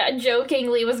just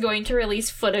jokingly was going to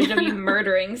release footage of you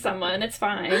murdering someone. It's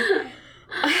fine.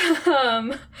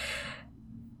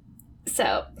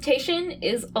 So, Tae-shin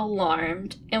is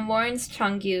alarmed and warns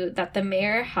Chong-yu that the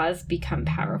mayor has become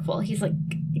powerful. He's like,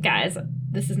 guys,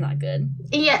 this is not good.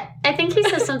 Yeah, I think he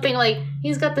says something like,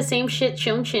 he's got the same shit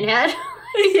Chong-shin had.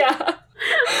 Yeah.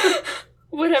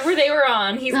 Whatever they were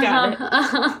on, he's got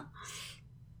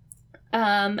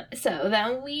it. So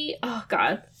then oh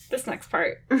god, this next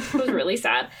part was really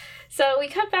sad. So we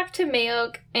cut back to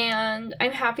Mayok, and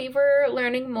I'm happy we're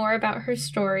learning more about her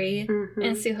story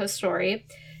and Suho's story.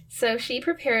 So she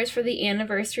prepares for the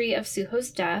anniversary of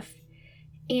Suho's death,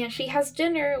 and she has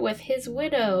dinner with his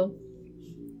widow.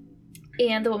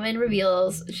 And the woman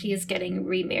reveals she is getting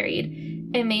remarried.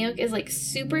 And Mayok is, like,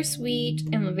 super sweet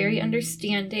and very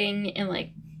understanding and,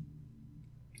 like,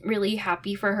 really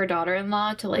happy for her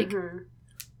daughter-in-law to, like,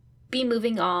 be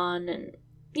moving on and,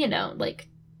 you know, like,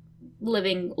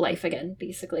 living life again,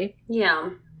 basically.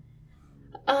 Yeah.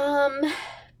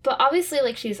 But obviously,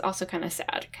 like, she's also kind of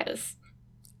sad because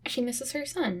she misses her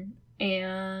son.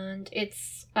 And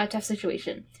it's a tough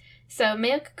situation. So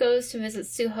Mayok goes to visit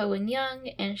Suho and Young,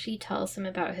 and she tells him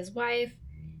about his wife.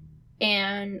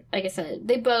 And, like I said,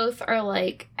 they both are,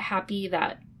 like, happy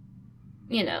that,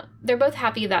 you know, they're both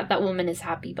happy that that woman is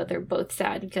happy, but they're both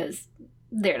sad because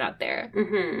they're not there.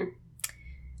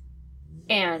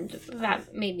 And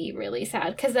that made me really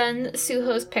sad, because then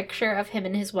Suho's picture of him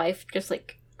and his wife just,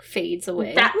 like, fades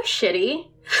away. That was shitty.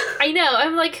 I know.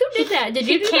 I'm like, who did that? Did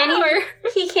you do that?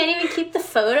 He can't even keep the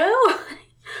photo?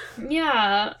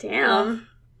 Yeah. Damn.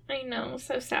 I know.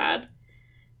 So sad.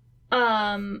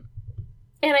 And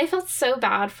I felt so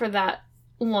bad for that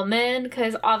woman,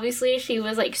 because obviously she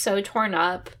was, like, so torn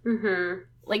up.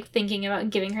 Like, thinking about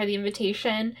giving her the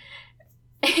invitation.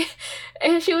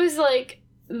 And she was like,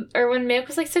 or when Mayok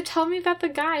was like, so tell me about the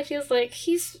guy. She was like,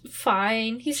 he's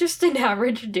fine. He's just an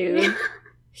average dude.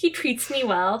 He treats me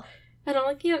well. And I'm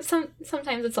like, yeah,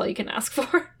 sometimes it's all you can ask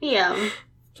for. Yeah.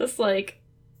 Just, like,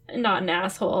 not an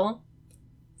asshole.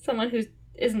 Someone who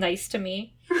is nice to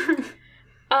me.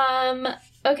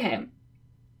 Okay.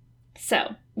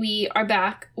 So, we are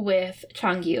back with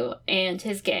Changyu and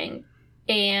his gang.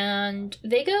 And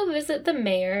they go visit the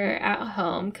mayor at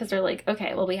home because they're like,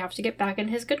 okay, well, we have to get back in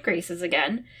his good graces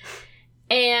again.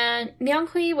 And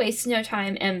Myung-hui wastes no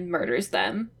time and murders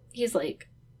them. He's like,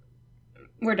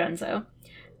 we're donezo.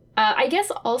 I guess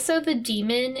also the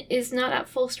demon is not at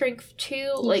full strength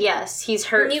too. Like, yes, he's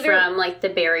hurt from, like, the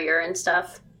barrier and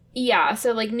stuff. Yeah,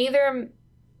 so, like, neither,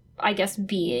 I guess,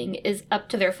 being is up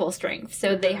to their full strength.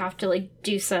 So they have to, like,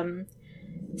 do some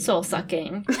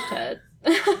soul-sucking to...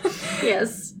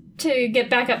 Yes. To get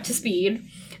back up to speed.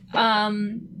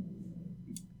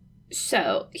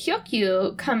 So,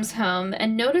 Hyokyu comes home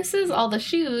and notices all the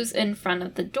shoes in front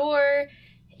of the door.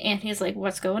 And he's like,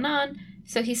 what's going on?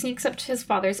 So he sneaks up to his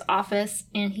father's office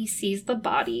and he sees the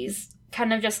bodies.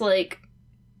 Kind of just like,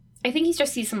 I think he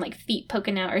just sees some like feet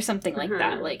poking out or something like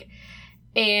that. Like,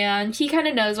 and he kind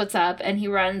of knows what's up and he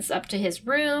runs up to his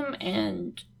room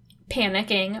and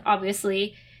panicking,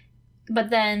 obviously. But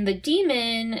then the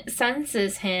demon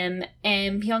senses him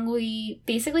and Myung-hui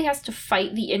basically has to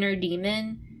fight the inner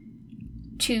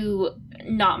demon to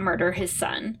not murder his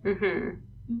son.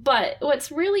 But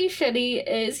what's really shitty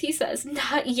is he says,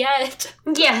 not yet.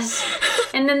 Yes.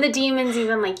 And then the demon's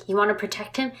even like, you want to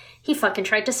protect him? He fucking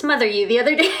tried to smother you the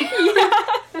other day.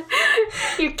 Yeah.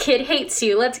 Your kid hates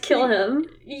you. Let's kill him.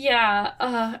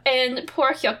 Yeah. And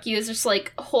poor Hyokyu is just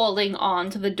like holding on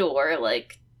to the door,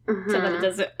 like, so that it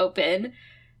doesn't open.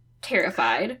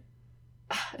 Terrified.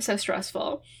 So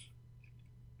stressful.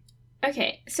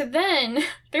 Okay, so then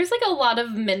there's like a lot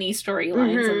of mini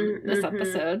storylines in this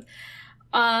episode.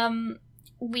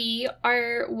 We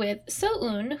are with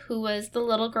So-eun, who was the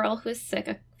little girl who was sick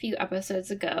a few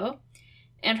episodes ago,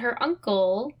 and her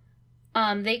uncle.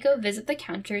 They go visit the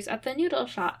counters at the noodle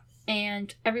shop,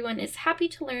 and everyone is happy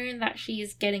to learn that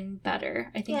she's getting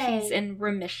better. I think she's in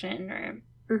remission or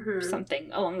something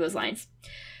along those lines.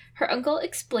 Her uncle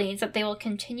explains that they will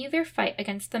continue their fight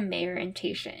against the mayor and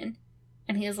Taishin.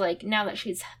 And he's like, now that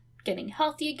she's getting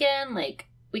healthy again, like,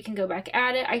 we can go back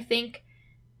at it. I think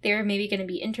they're maybe going to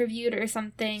be interviewed or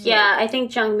something. Yeah, like, I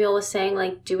think Jung Mil was saying,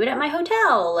 like, do it at my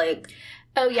hotel. Like,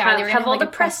 oh, yeah. Have all the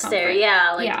press there.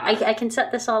 Yeah, like, yeah. I can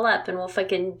set this all up and we'll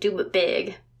fucking do it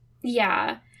big.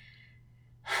 Yeah.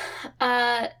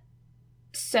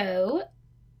 So,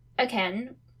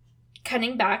 again,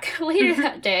 cutting back later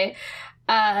that day,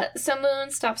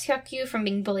 So-moon stops Hyokyu from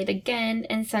being bullied again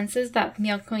and senses that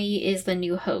Myung-hui is the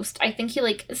new host. I think he,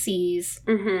 like, sees...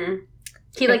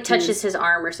 He, like, touches his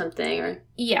arm or something. Or...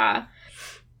 Yeah.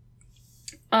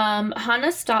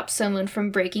 Hana stops So-moon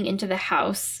from breaking into the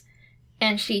house,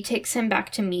 and she takes him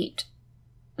back to meet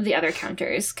the other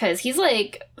counters, because he's,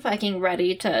 like, fucking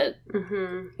ready to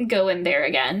go in there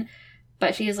again.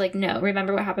 But she's like, no,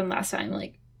 remember what happened last time.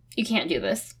 Like, you can't do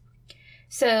this.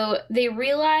 So they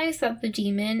realize that the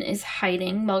demon is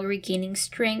hiding while regaining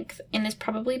strength and is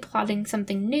probably plotting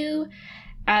something new,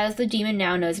 as the demon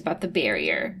now knows about the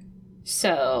barrier.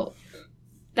 So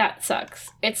that sucks.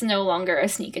 It's no longer a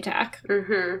sneak attack.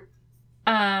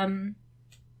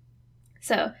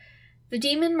 So the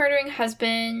demon murdering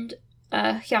husband,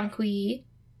 Hyang-Hui,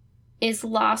 is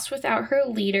lost without her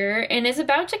leader and is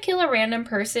about to kill a random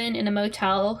person in a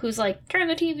motel who's like, turn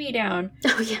the TV down.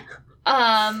 Oh, yeah.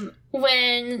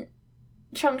 When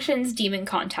Chungshin's demon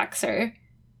contacts her.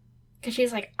 Because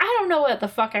she's like, I don't know what the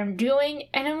fuck I'm doing.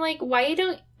 And I'm like, why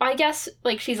don't... I guess,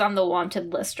 like, she's on the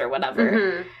wanted list or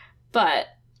whatever. But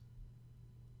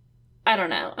I don't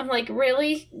know. I'm like,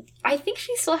 really? I think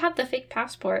she still had the fake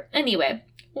passport. Anyway,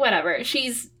 whatever.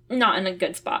 She's not in a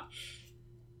good spot.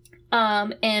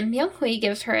 And Myung-Hui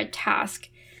gives her a task,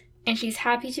 and she's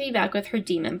happy to be back with her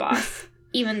demon boss,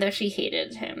 even though she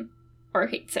hated him, or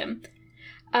hates him.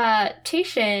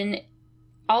 Tae-shin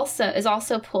is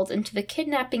also pulled into the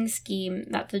kidnapping scheme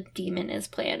that the demon is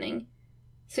planning.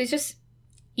 So he's just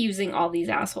using all these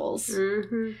assholes.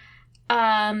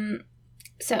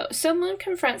 So So-moon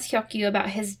confronts Hyokyu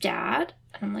about his dad.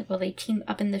 And I'm like, will they team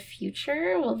up in the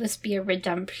future? Will this be a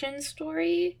redemption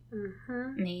story?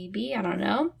 Maybe, I don't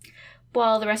know.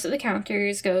 While the rest of the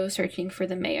counters go searching for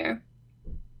the mayor.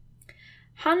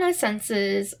 Hana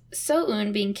senses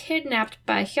So-eun being kidnapped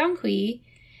by Hyung-Hui,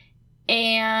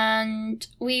 and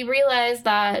we realize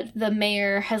that the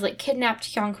mayor has, like,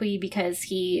 kidnapped Hyung-Hui because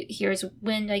he hears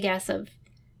wind, I guess, of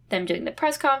them doing the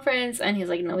press conference, and he's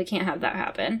like, no, we can't have that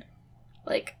happen.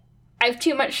 Like, I have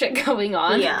too much shit going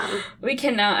on. Yeah. We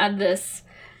cannot add this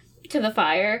to the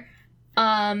fire.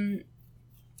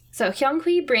 So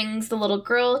Hyung-Hui brings the little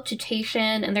girl to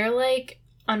Tae-shin, and they're, like,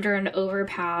 under an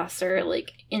overpass or,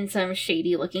 like, in some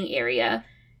shady-looking area.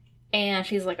 And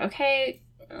she's like, okay,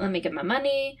 let me get my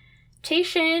money.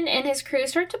 Tae-shin and his crew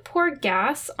start to pour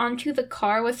gas onto the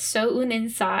car with So-eun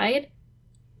inside.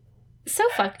 So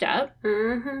fucked up.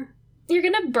 You're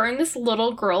gonna burn this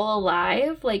little girl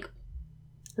alive? Like...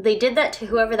 They did that to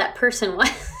whoever that person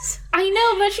was. I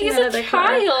know, but she's a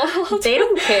child. They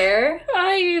don't care.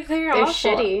 They're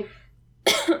awful. Shitty.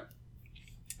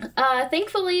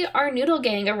 Thankfully, our noodle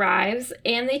gang arrives,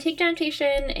 and they take down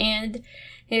Tae-shin and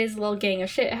his little gang of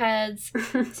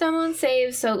shitheads. Someone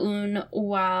saves So-eun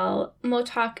while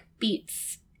Motak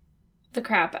beats the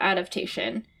crap out of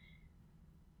Tae-shin.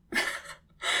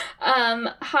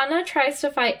 Hana tries to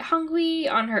fight Hyung-Hui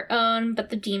on her own, but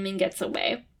the demon gets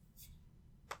away.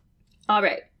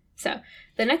 Alright, so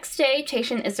the next day,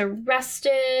 Tae-shin is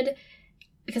arrested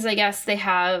because I guess they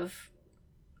have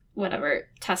whatever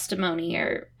testimony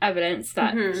or evidence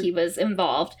that he was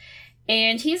involved.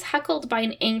 And he's heckled by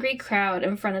an angry crowd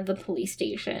in front of the police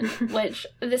station, which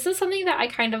this is something that I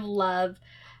kind of love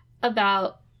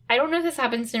about, I don't know if this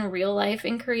happens in real life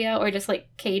in Korea or just like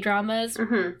K-dramas,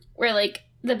 where like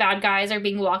the bad guys are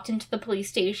being walked into the police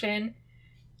station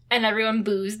and everyone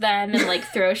boos them and like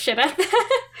throws shit at them.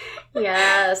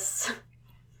 Yes.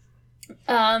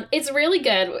 It's really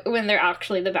good when they're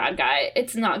actually the bad guy.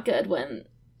 It's not good when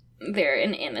they're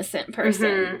an innocent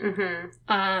person.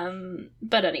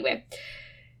 But anyway.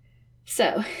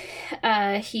 So,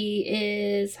 he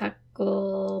is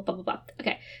heckled, blah, blah, blah.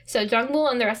 Okay, so Jungwoo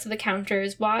and the rest of the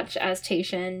counters watch as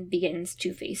Tae-shin begins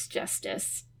to face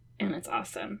justice. And it's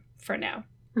awesome. For now,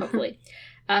 hopefully.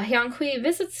 Hyung-Hui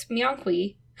visits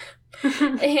Myung-Hui.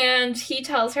 And he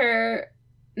tells her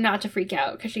not to freak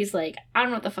out because she's like, I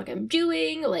don't know what the fuck I'm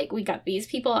doing. Like, we got these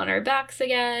people on our backs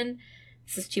again.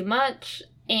 This is too much.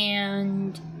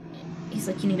 And he's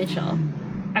like, you need to chill.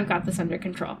 I've got this under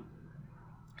control.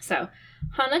 So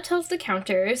Hana tells the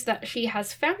counters that she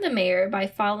has found the mayor by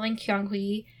following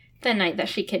Hyung-Hui the night that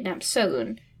she kidnapped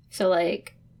So-eun. So,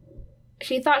 like,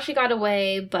 she thought she got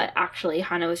away, but actually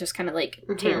Hana was just kind of, like,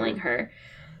 tailing her.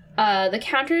 The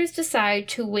counters decide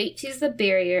to wait to use the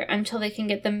barrier until they can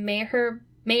get the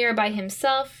mayor by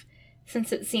himself,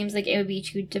 since it seems like it would be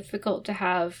too difficult to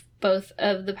have both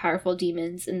of the powerful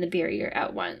demons in the barrier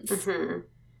at once.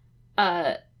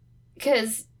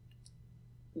 Because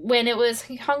when it was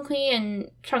Hyung-Hui and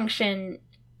Chungshin,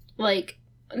 like,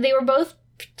 they were both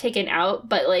taken out,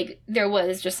 but, like, there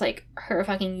was just, like, her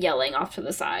fucking yelling off to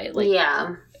the side. Like,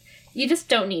 yeah. You just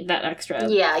don't need that extra.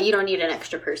 Yeah, you don't need an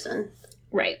extra person.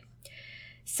 Right.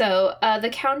 So, the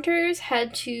counters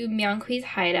head to Myung-Hui's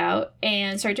hideout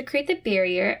and start to create the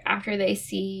barrier after they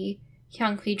see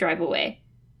Hyung-Hui drive away.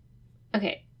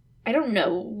 Okay, I don't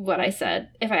know what I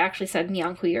said, if I actually said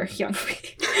Myung-Hui or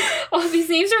Hyung-Hui. All these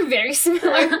names are very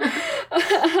similar.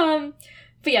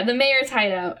 But yeah, the mayor's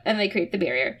hideout, and they create the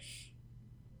barrier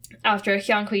after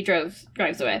Hyung-Hui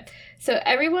drives away. So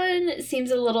everyone seems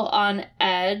a little on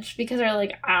edge because they're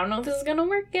like, I don't know if this is going to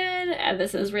work again, and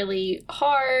this is really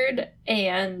hard,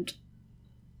 and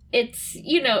it's,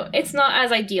 you know, it's not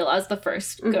as ideal as the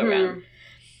first go-round.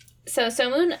 So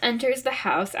Somun enters the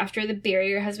house after the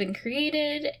barrier has been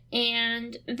created,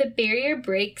 and the barrier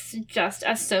breaks just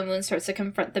as Somun starts to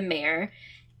confront the mayor,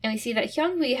 and we see that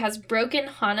Hyungwi has broken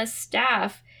Hana's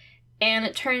staff, and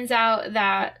it turns out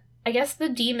that, I guess the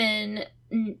demon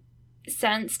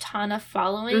sensed Hana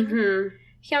following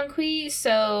Hyungwi,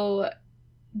 so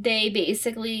they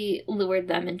basically lured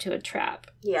them into a trap.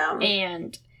 Yeah.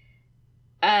 And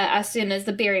as soon as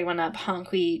the barrier went up,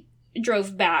 Hyungwi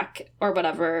drove back or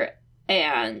whatever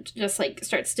and just like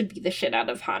starts to beat the shit out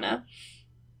of Hana.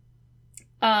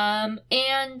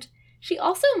 And she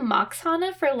also mocks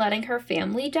Hana for letting her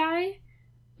family die,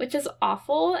 which is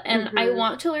awful, and I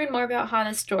want to learn more about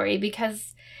Hana's story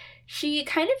because she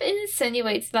kind of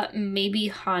insinuates that maybe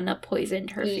Hana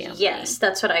poisoned her family. Yes,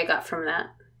 that's what I got from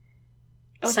that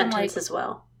sentence as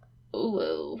well.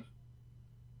 Ooh.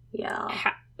 Yeah.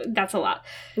 That's a lot.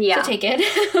 Yeah. So take it.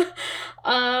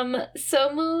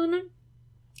 Somun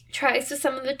tries to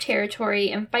summon the territory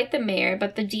and fight the mayor,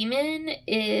 but the demon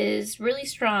is really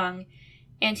strong,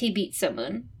 and he beats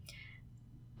Somun.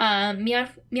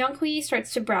 Myunghui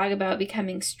starts to brag about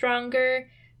becoming stronger,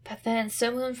 but then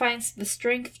Somun finds the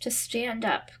strength to stand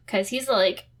up, because he's,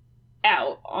 like,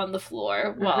 out on the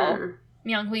floor while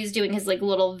Myunghui's doing his, like,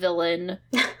 little villain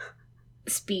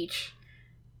speech.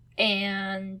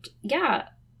 And, yeah,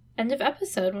 end of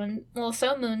episode when little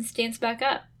Somun stands back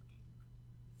up.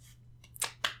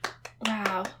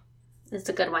 Wow. It's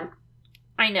a good one.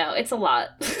 I know, it's a lot.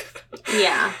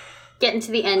 Yeah. Getting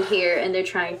to the end here, and they're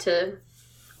trying to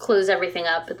close everything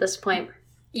up at this point.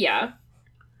 Yeah.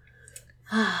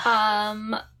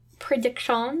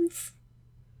 Predictions?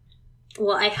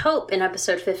 Well, I hope in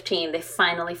episode 15 they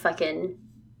finally fucking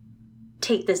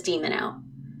take this demon out.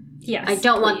 Yes. I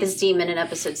don't want this demon in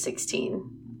episode 16.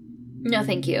 No,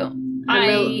 thank you.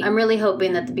 I'm really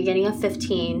hoping that the beginning of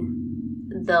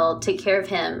 15 they'll take care of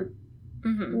him.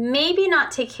 Maybe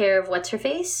not take care of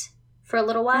What's-Her-Face for a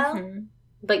little while,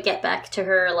 but get back to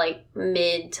her like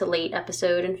mid to late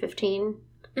episode in 15.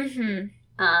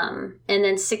 And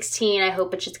then 16, I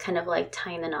hope it's just kind of like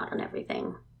tying the knot on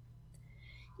everything.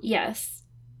 Yes.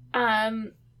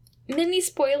 Mini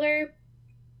spoiler.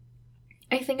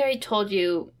 I think I told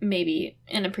you maybe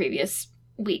in a previous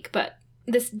week, but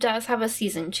this does have a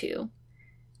season 2.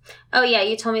 Oh yeah,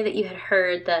 you told me that you had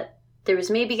heard that there was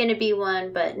maybe going to be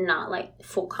one, but not like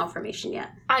full confirmation yet.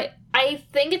 I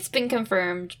think it's been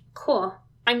confirmed. Cool.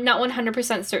 I'm not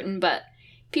 100% certain, but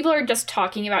people are just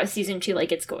talking about season 2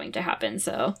 like it's going to happen,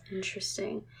 so.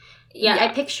 Interesting. Yeah. I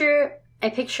picture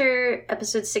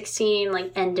episode 16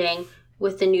 like ending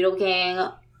with the noodle gang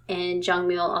and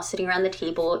Jungmil all sitting around the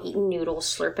table eating noodles,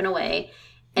 slurping away.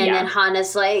 And then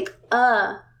Hana's like,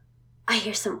 I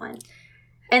hear someone.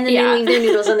 And then they leave their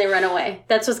noodles and they run away.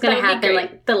 That's what's going to happen,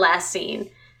 like, the last scene.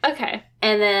 Okay.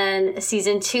 And then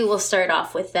season 2 will start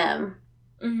off with them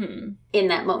in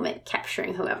that moment,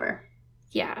 capturing whoever.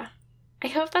 Yeah. I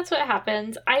hope that's what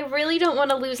happens. I really don't want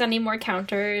to lose any more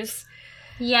counters.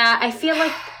 Yeah, I feel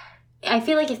like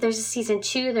if there's a season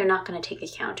 2, they're not going to take a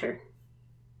counter.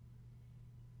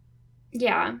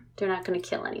 Yeah. They're not going to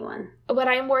kill anyone. What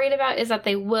I'm worried about is that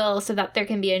they will, so that there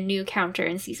can be a new counter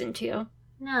in season 2.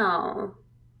 No.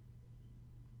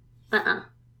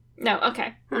 No,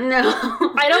 okay. No.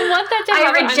 I don't want that to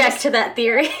happen. I reject that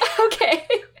theory. Okay.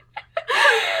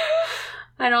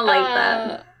 I don't like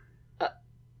that.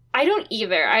 I don't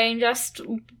either. I am just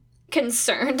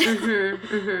concerned.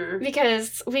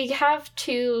 Because we have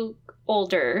 2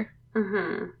 older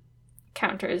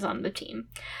counters on the team.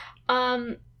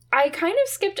 I kind of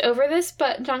skipped over this,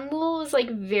 but Jungmul was like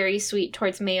very sweet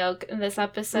towards Mayok in this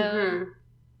episode.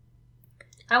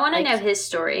 I want to know his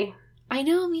story. I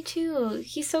know, me too.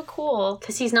 He's so cool.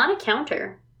 Because he's not a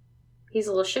counter. He's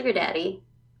a little sugar daddy.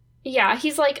 Yeah,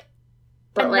 he's like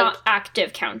a not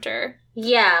active counter.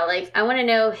 Yeah, like, I want to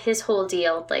know his whole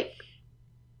deal. Like,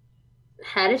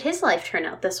 how did his life turn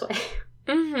out this way?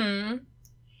 I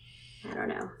don't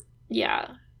know.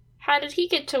 Yeah. How did he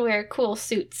get to wear cool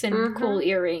suits and cool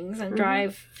earrings and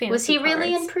drive fancy cars? Was he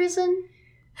really in prison?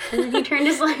 And then he turned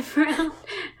his life around?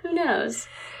 Who knows?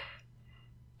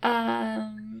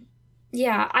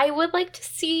 Yeah, I would like to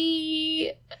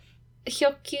see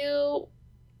Hyokyu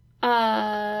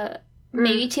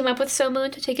maybe team up with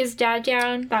Somun to take his dad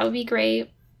down. That would be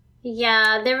great.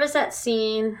 Yeah, there was that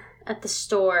scene at the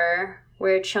store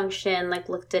where Chung-shin, like,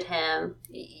 looked at him.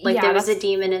 Like, there was a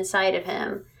demon inside of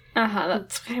him.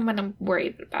 That's kind of what I'm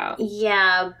worried about.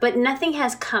 Yeah, but nothing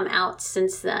has come out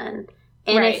since then.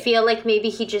 And I feel like maybe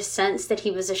he just sensed that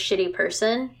he was a shitty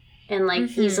person and,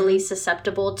 like, easily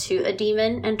susceptible to a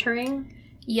demon entering.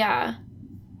 Yeah.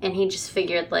 And he just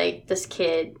figured, like, this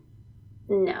kid,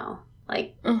 no.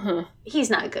 Like, he's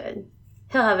not good.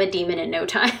 He'll have a demon in no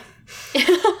time.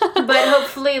 But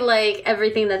hopefully, like,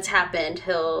 everything that's happened,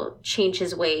 he'll change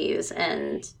his ways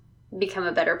and become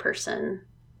a better person.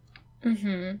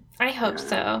 I hope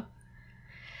so.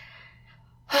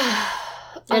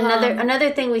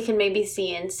 Another thing we can maybe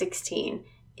see in 16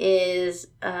 is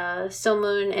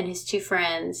So-moon and his 2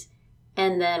 friends,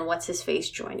 and then What's-His-Face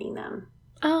joining them.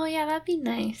 Oh, yeah, that'd be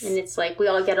nice. And it's like, we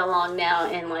all get along now,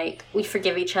 and, like, we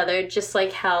forgive each other, just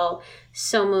like how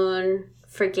So-moon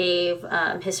forgave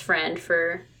his friend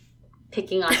for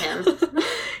picking on him.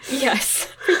 Yes,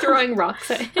 for throwing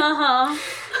rocks at him.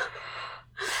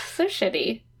 So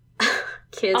shitty.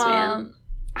 Kids, man.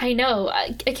 I know.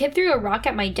 A kid threw a rock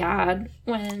at my dad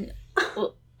when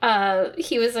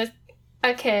he was a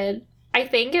kid. I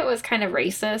think it was kind of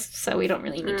racist, so we don't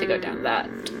really need to go down that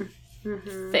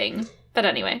thing. But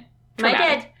anyway.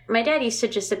 My dad used to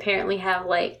just apparently have,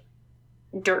 like,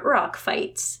 dirt rock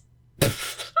fights.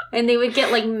 And they would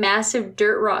get, like, massive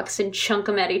dirt rocks and chunk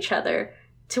them at each other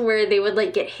to where they would,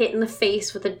 like, get hit in the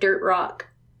face with a dirt rock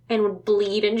and would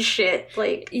bleed and shit.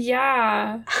 Like,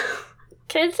 yeah.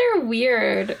 Kids are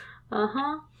weird.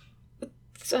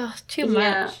 Too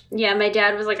much. Yeah, my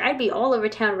dad was like, I'd be all over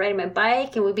town riding my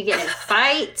bike, and we'd be getting in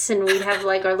fights, and we'd have,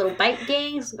 like, our little bike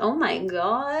gangs. Oh, my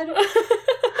God.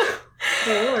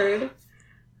 Lord.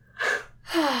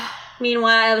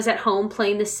 Meanwhile, I was at home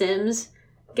playing The Sims,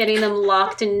 getting them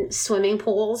locked in swimming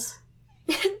pools.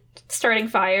 Starting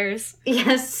fires.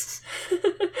 Yes.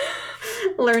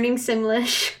 Learning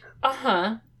Simlish.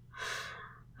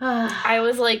 I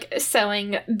was, like,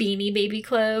 sewing Beanie Baby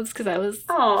clothes because I was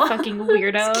fucking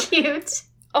weirdo. That's cute.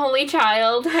 Only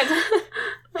child. Oh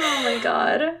my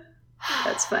God.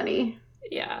 That's funny.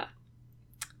 Yeah.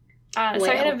 So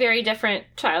I had a very different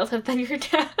childhood than your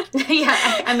dad.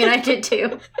 Yeah, I mean, I did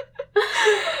too.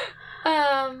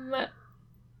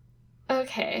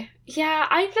 Okay. Yeah,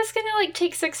 I'm just gonna, like,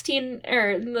 take 16,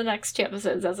 or the next 2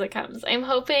 episodes as it comes. I'm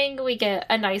hoping we get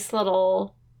a nice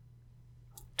little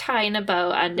tie in a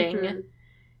bow ending.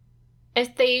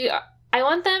 I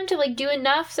want them to, like, do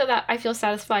enough so that I feel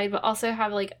satisfied, but also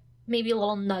have, like, maybe a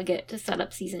little nugget to set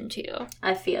up season 2.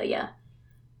 I feel ya.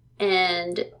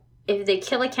 And if they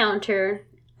kill a counter,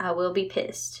 I will be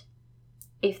pissed.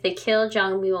 If they kill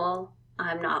Jong-mul,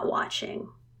 I'm not watching.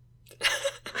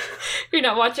 You're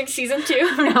not watching season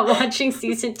 2? I'm not watching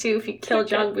season 2 if you kill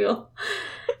Jong-mul.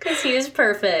 Because he is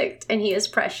perfect, and he is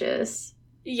precious.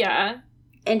 Yeah.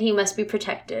 And he must be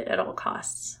protected at all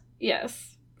costs.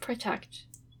 Yes. Protect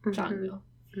Jong-mul.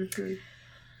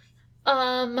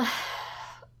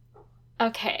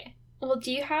 Okay. Well,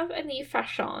 do you have any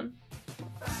fashion?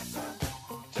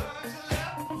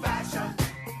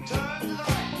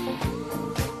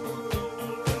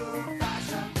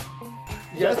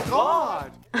 Yes,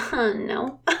 God!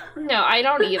 No. No, I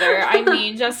don't either. I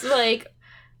mean, just, like,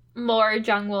 more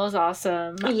Jong-mul is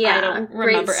awesome. Yeah, I don't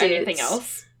remember anything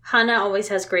else. Hana always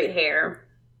has great hair.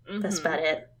 That's about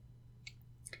it.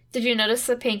 Did you notice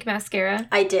the pink mascara?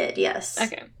 I did, yes.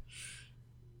 Okay.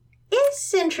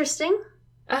 It's interesting.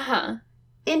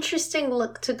 Interesting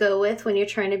look to go with when you're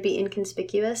trying to be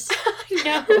inconspicuous.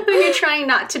 No. When you're trying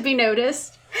not to be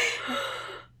noticed.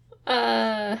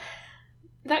 That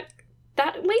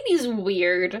lady's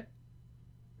weird.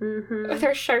 With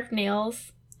her sharp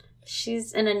nails.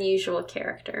 She's an unusual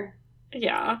character.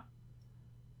 Yeah.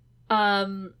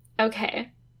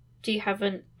 Okay. Do you have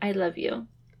an I love you?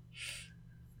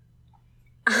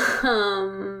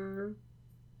 The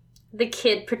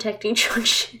kid protecting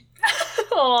Chungshin.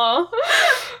 Aww.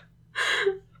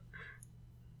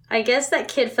 I guess that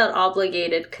kid felt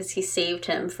obligated because he saved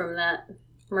him from that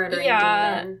murdering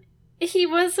demon. He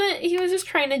was just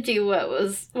trying to do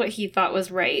what he thought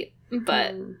was right,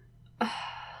 but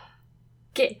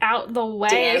get out the way.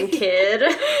 Damn kid.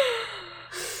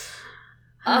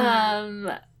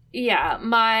 Yeah,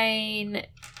 mine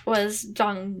was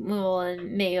Jong-mul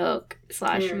and Mayok /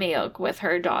 Mayok with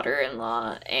her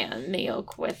daughter-in-law and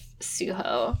Mayok with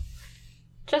Suho.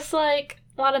 Just, like,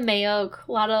 a lot of Mayok,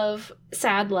 a lot of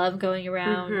sad love going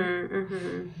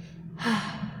around.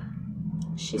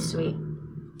 She's sweet.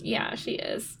 Yeah, she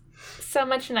is. So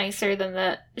much nicer than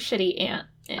the shitty aunt.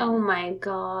 Oh my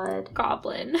God.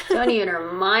 Goblin. Don't even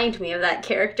remind me of that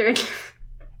character.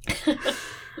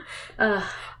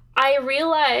 I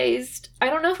realized, I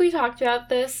don't know if we talked about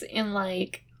this in,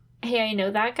 like, Hey, I Know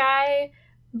That Guy,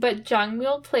 but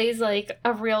Jong-mil plays, like,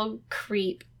 a real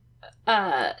creep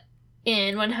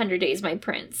in 100 Days, My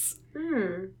Prince.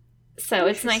 So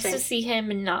it's nice to see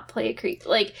him not play a creep.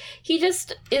 Like, he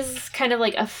just is kind of,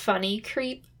 like, a funny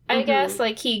creep, I guess.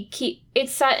 Like,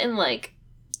 it's set in, like,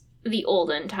 the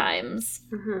olden times.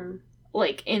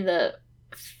 Like, in the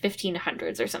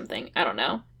 1500s or something. I don't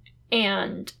know.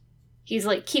 And he's,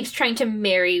 like, keeps trying to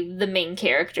marry the main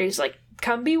character. He's like,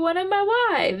 come be one of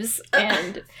my wives.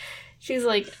 And she's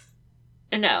like,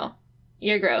 no,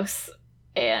 you're gross.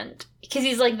 And because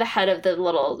he's, like, the head of the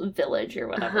little village or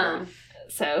whatever.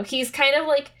 So he's kind of,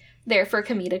 like, there for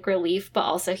comedic relief, but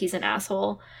also he's an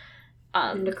asshole.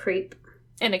 And a creep.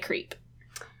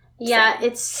 Yeah,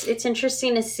 so. It's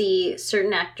interesting to see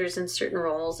certain actors in certain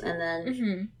roles and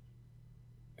then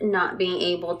not being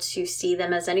able to see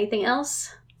them as anything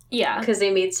else. Yeah. Because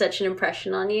they made such an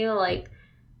impression on you. Like,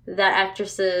 that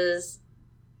actress's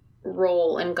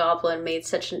role in Goblin made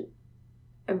such an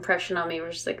impression on me.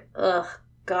 We're just like, ugh,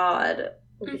 God.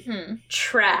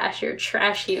 Trash. You're a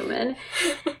trash human.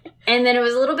 And then it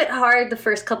was a little bit hard the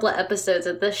first couple of episodes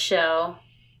of this show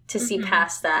to see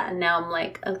past that. And now I'm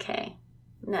like, okay,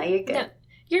 no, you're good. No,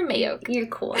 you're Mayok. You're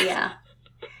cool, yeah.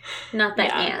 Not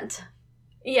that ant.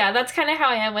 Yeah, that's kind of how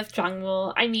I am with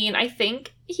Jong-mil. I mean, I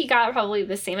think he got probably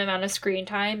the same amount of screen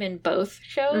time in both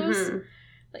shows.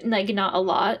 Like, not a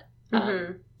lot.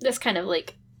 Just kind of,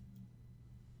 like,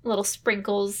 little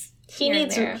sprinkles. He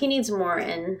needs more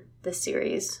in the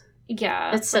series.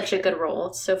 Yeah. It's such a good role.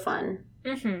 It's so fun.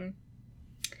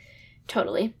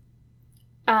 Totally.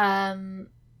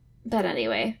 But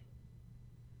anyway,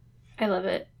 I love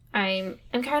it. I'm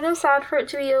kind of sad for it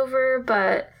to be over,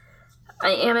 but I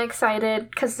am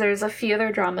excited because there's a few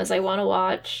other dramas I want to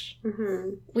watch.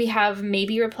 We have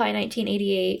maybe Reply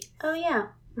 1988. Oh, yeah.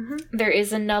 There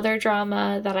is another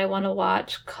drama that I want to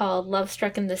watch called Love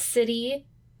Struck in the City.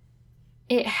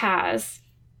 It has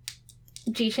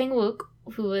Ji Chang-wook,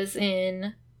 who was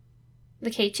in the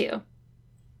K2,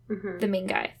 the main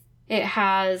guy. It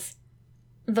has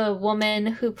the woman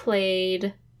who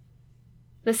played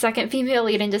the second female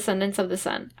lead in Descendants of the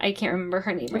Sun. I can't remember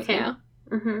her name right now.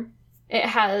 It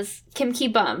has Kim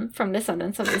Ki-bum from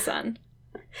Descendants of the Sun.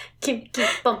 Kim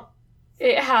Ki-bum.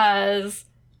 It has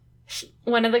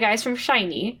one of the guys from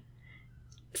SHINee.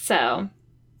 So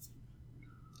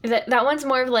that one's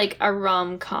more of like a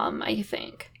rom-com, I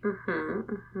think.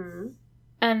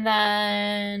 And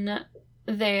then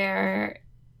there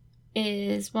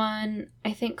is one,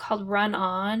 I think, called Run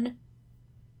On,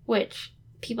 which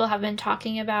people have been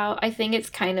talking about. I think it's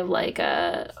kind of like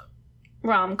a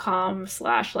rom-com /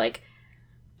 like,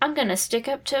 I'm gonna stick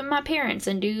up to my parents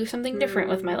and do something different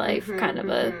with my life, kind of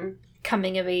a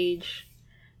coming-of-age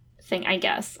thing, I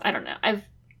guess. I don't know.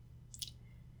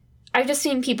 I've just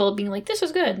seen people being like, this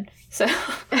was good. So,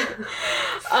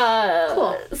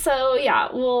 cool. So, yeah,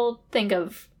 we'll think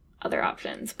of other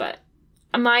options. But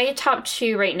my top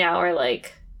 2 right now are,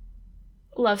 like,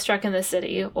 Love Struck in the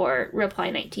City or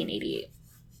Reply 1988.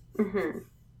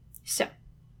 So.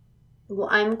 Well,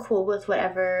 I'm cool with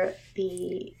whatever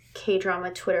the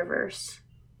K-drama Twitterverse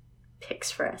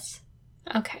picks for us.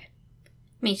 Okay.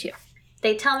 Me too.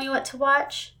 They tell me what to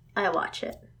watch, I watch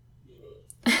it.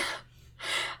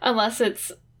 Unless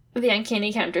it's The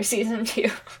Uncanny Counter Season 2.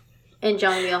 And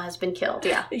Jong-mil has been killed,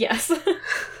 yeah. Yes.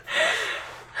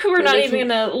 We're not even going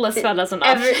to list that as an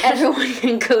option. Everyone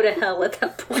can go to hell at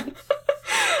that point.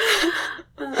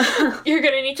 You're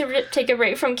going to need to take a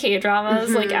break from K-dramas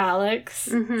like Alex.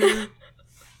 She's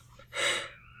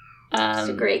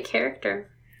a great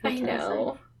character. I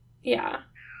know. Yeah.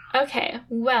 Okay.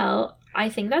 Well, I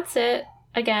think that's it.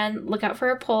 Again, look out for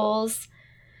our polls.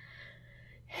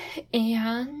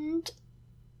 And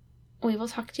we will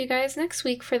talk to you guys next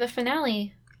week for the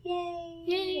finale. Yay!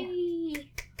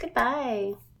 Yay!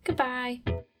 Goodbye. Goodbye.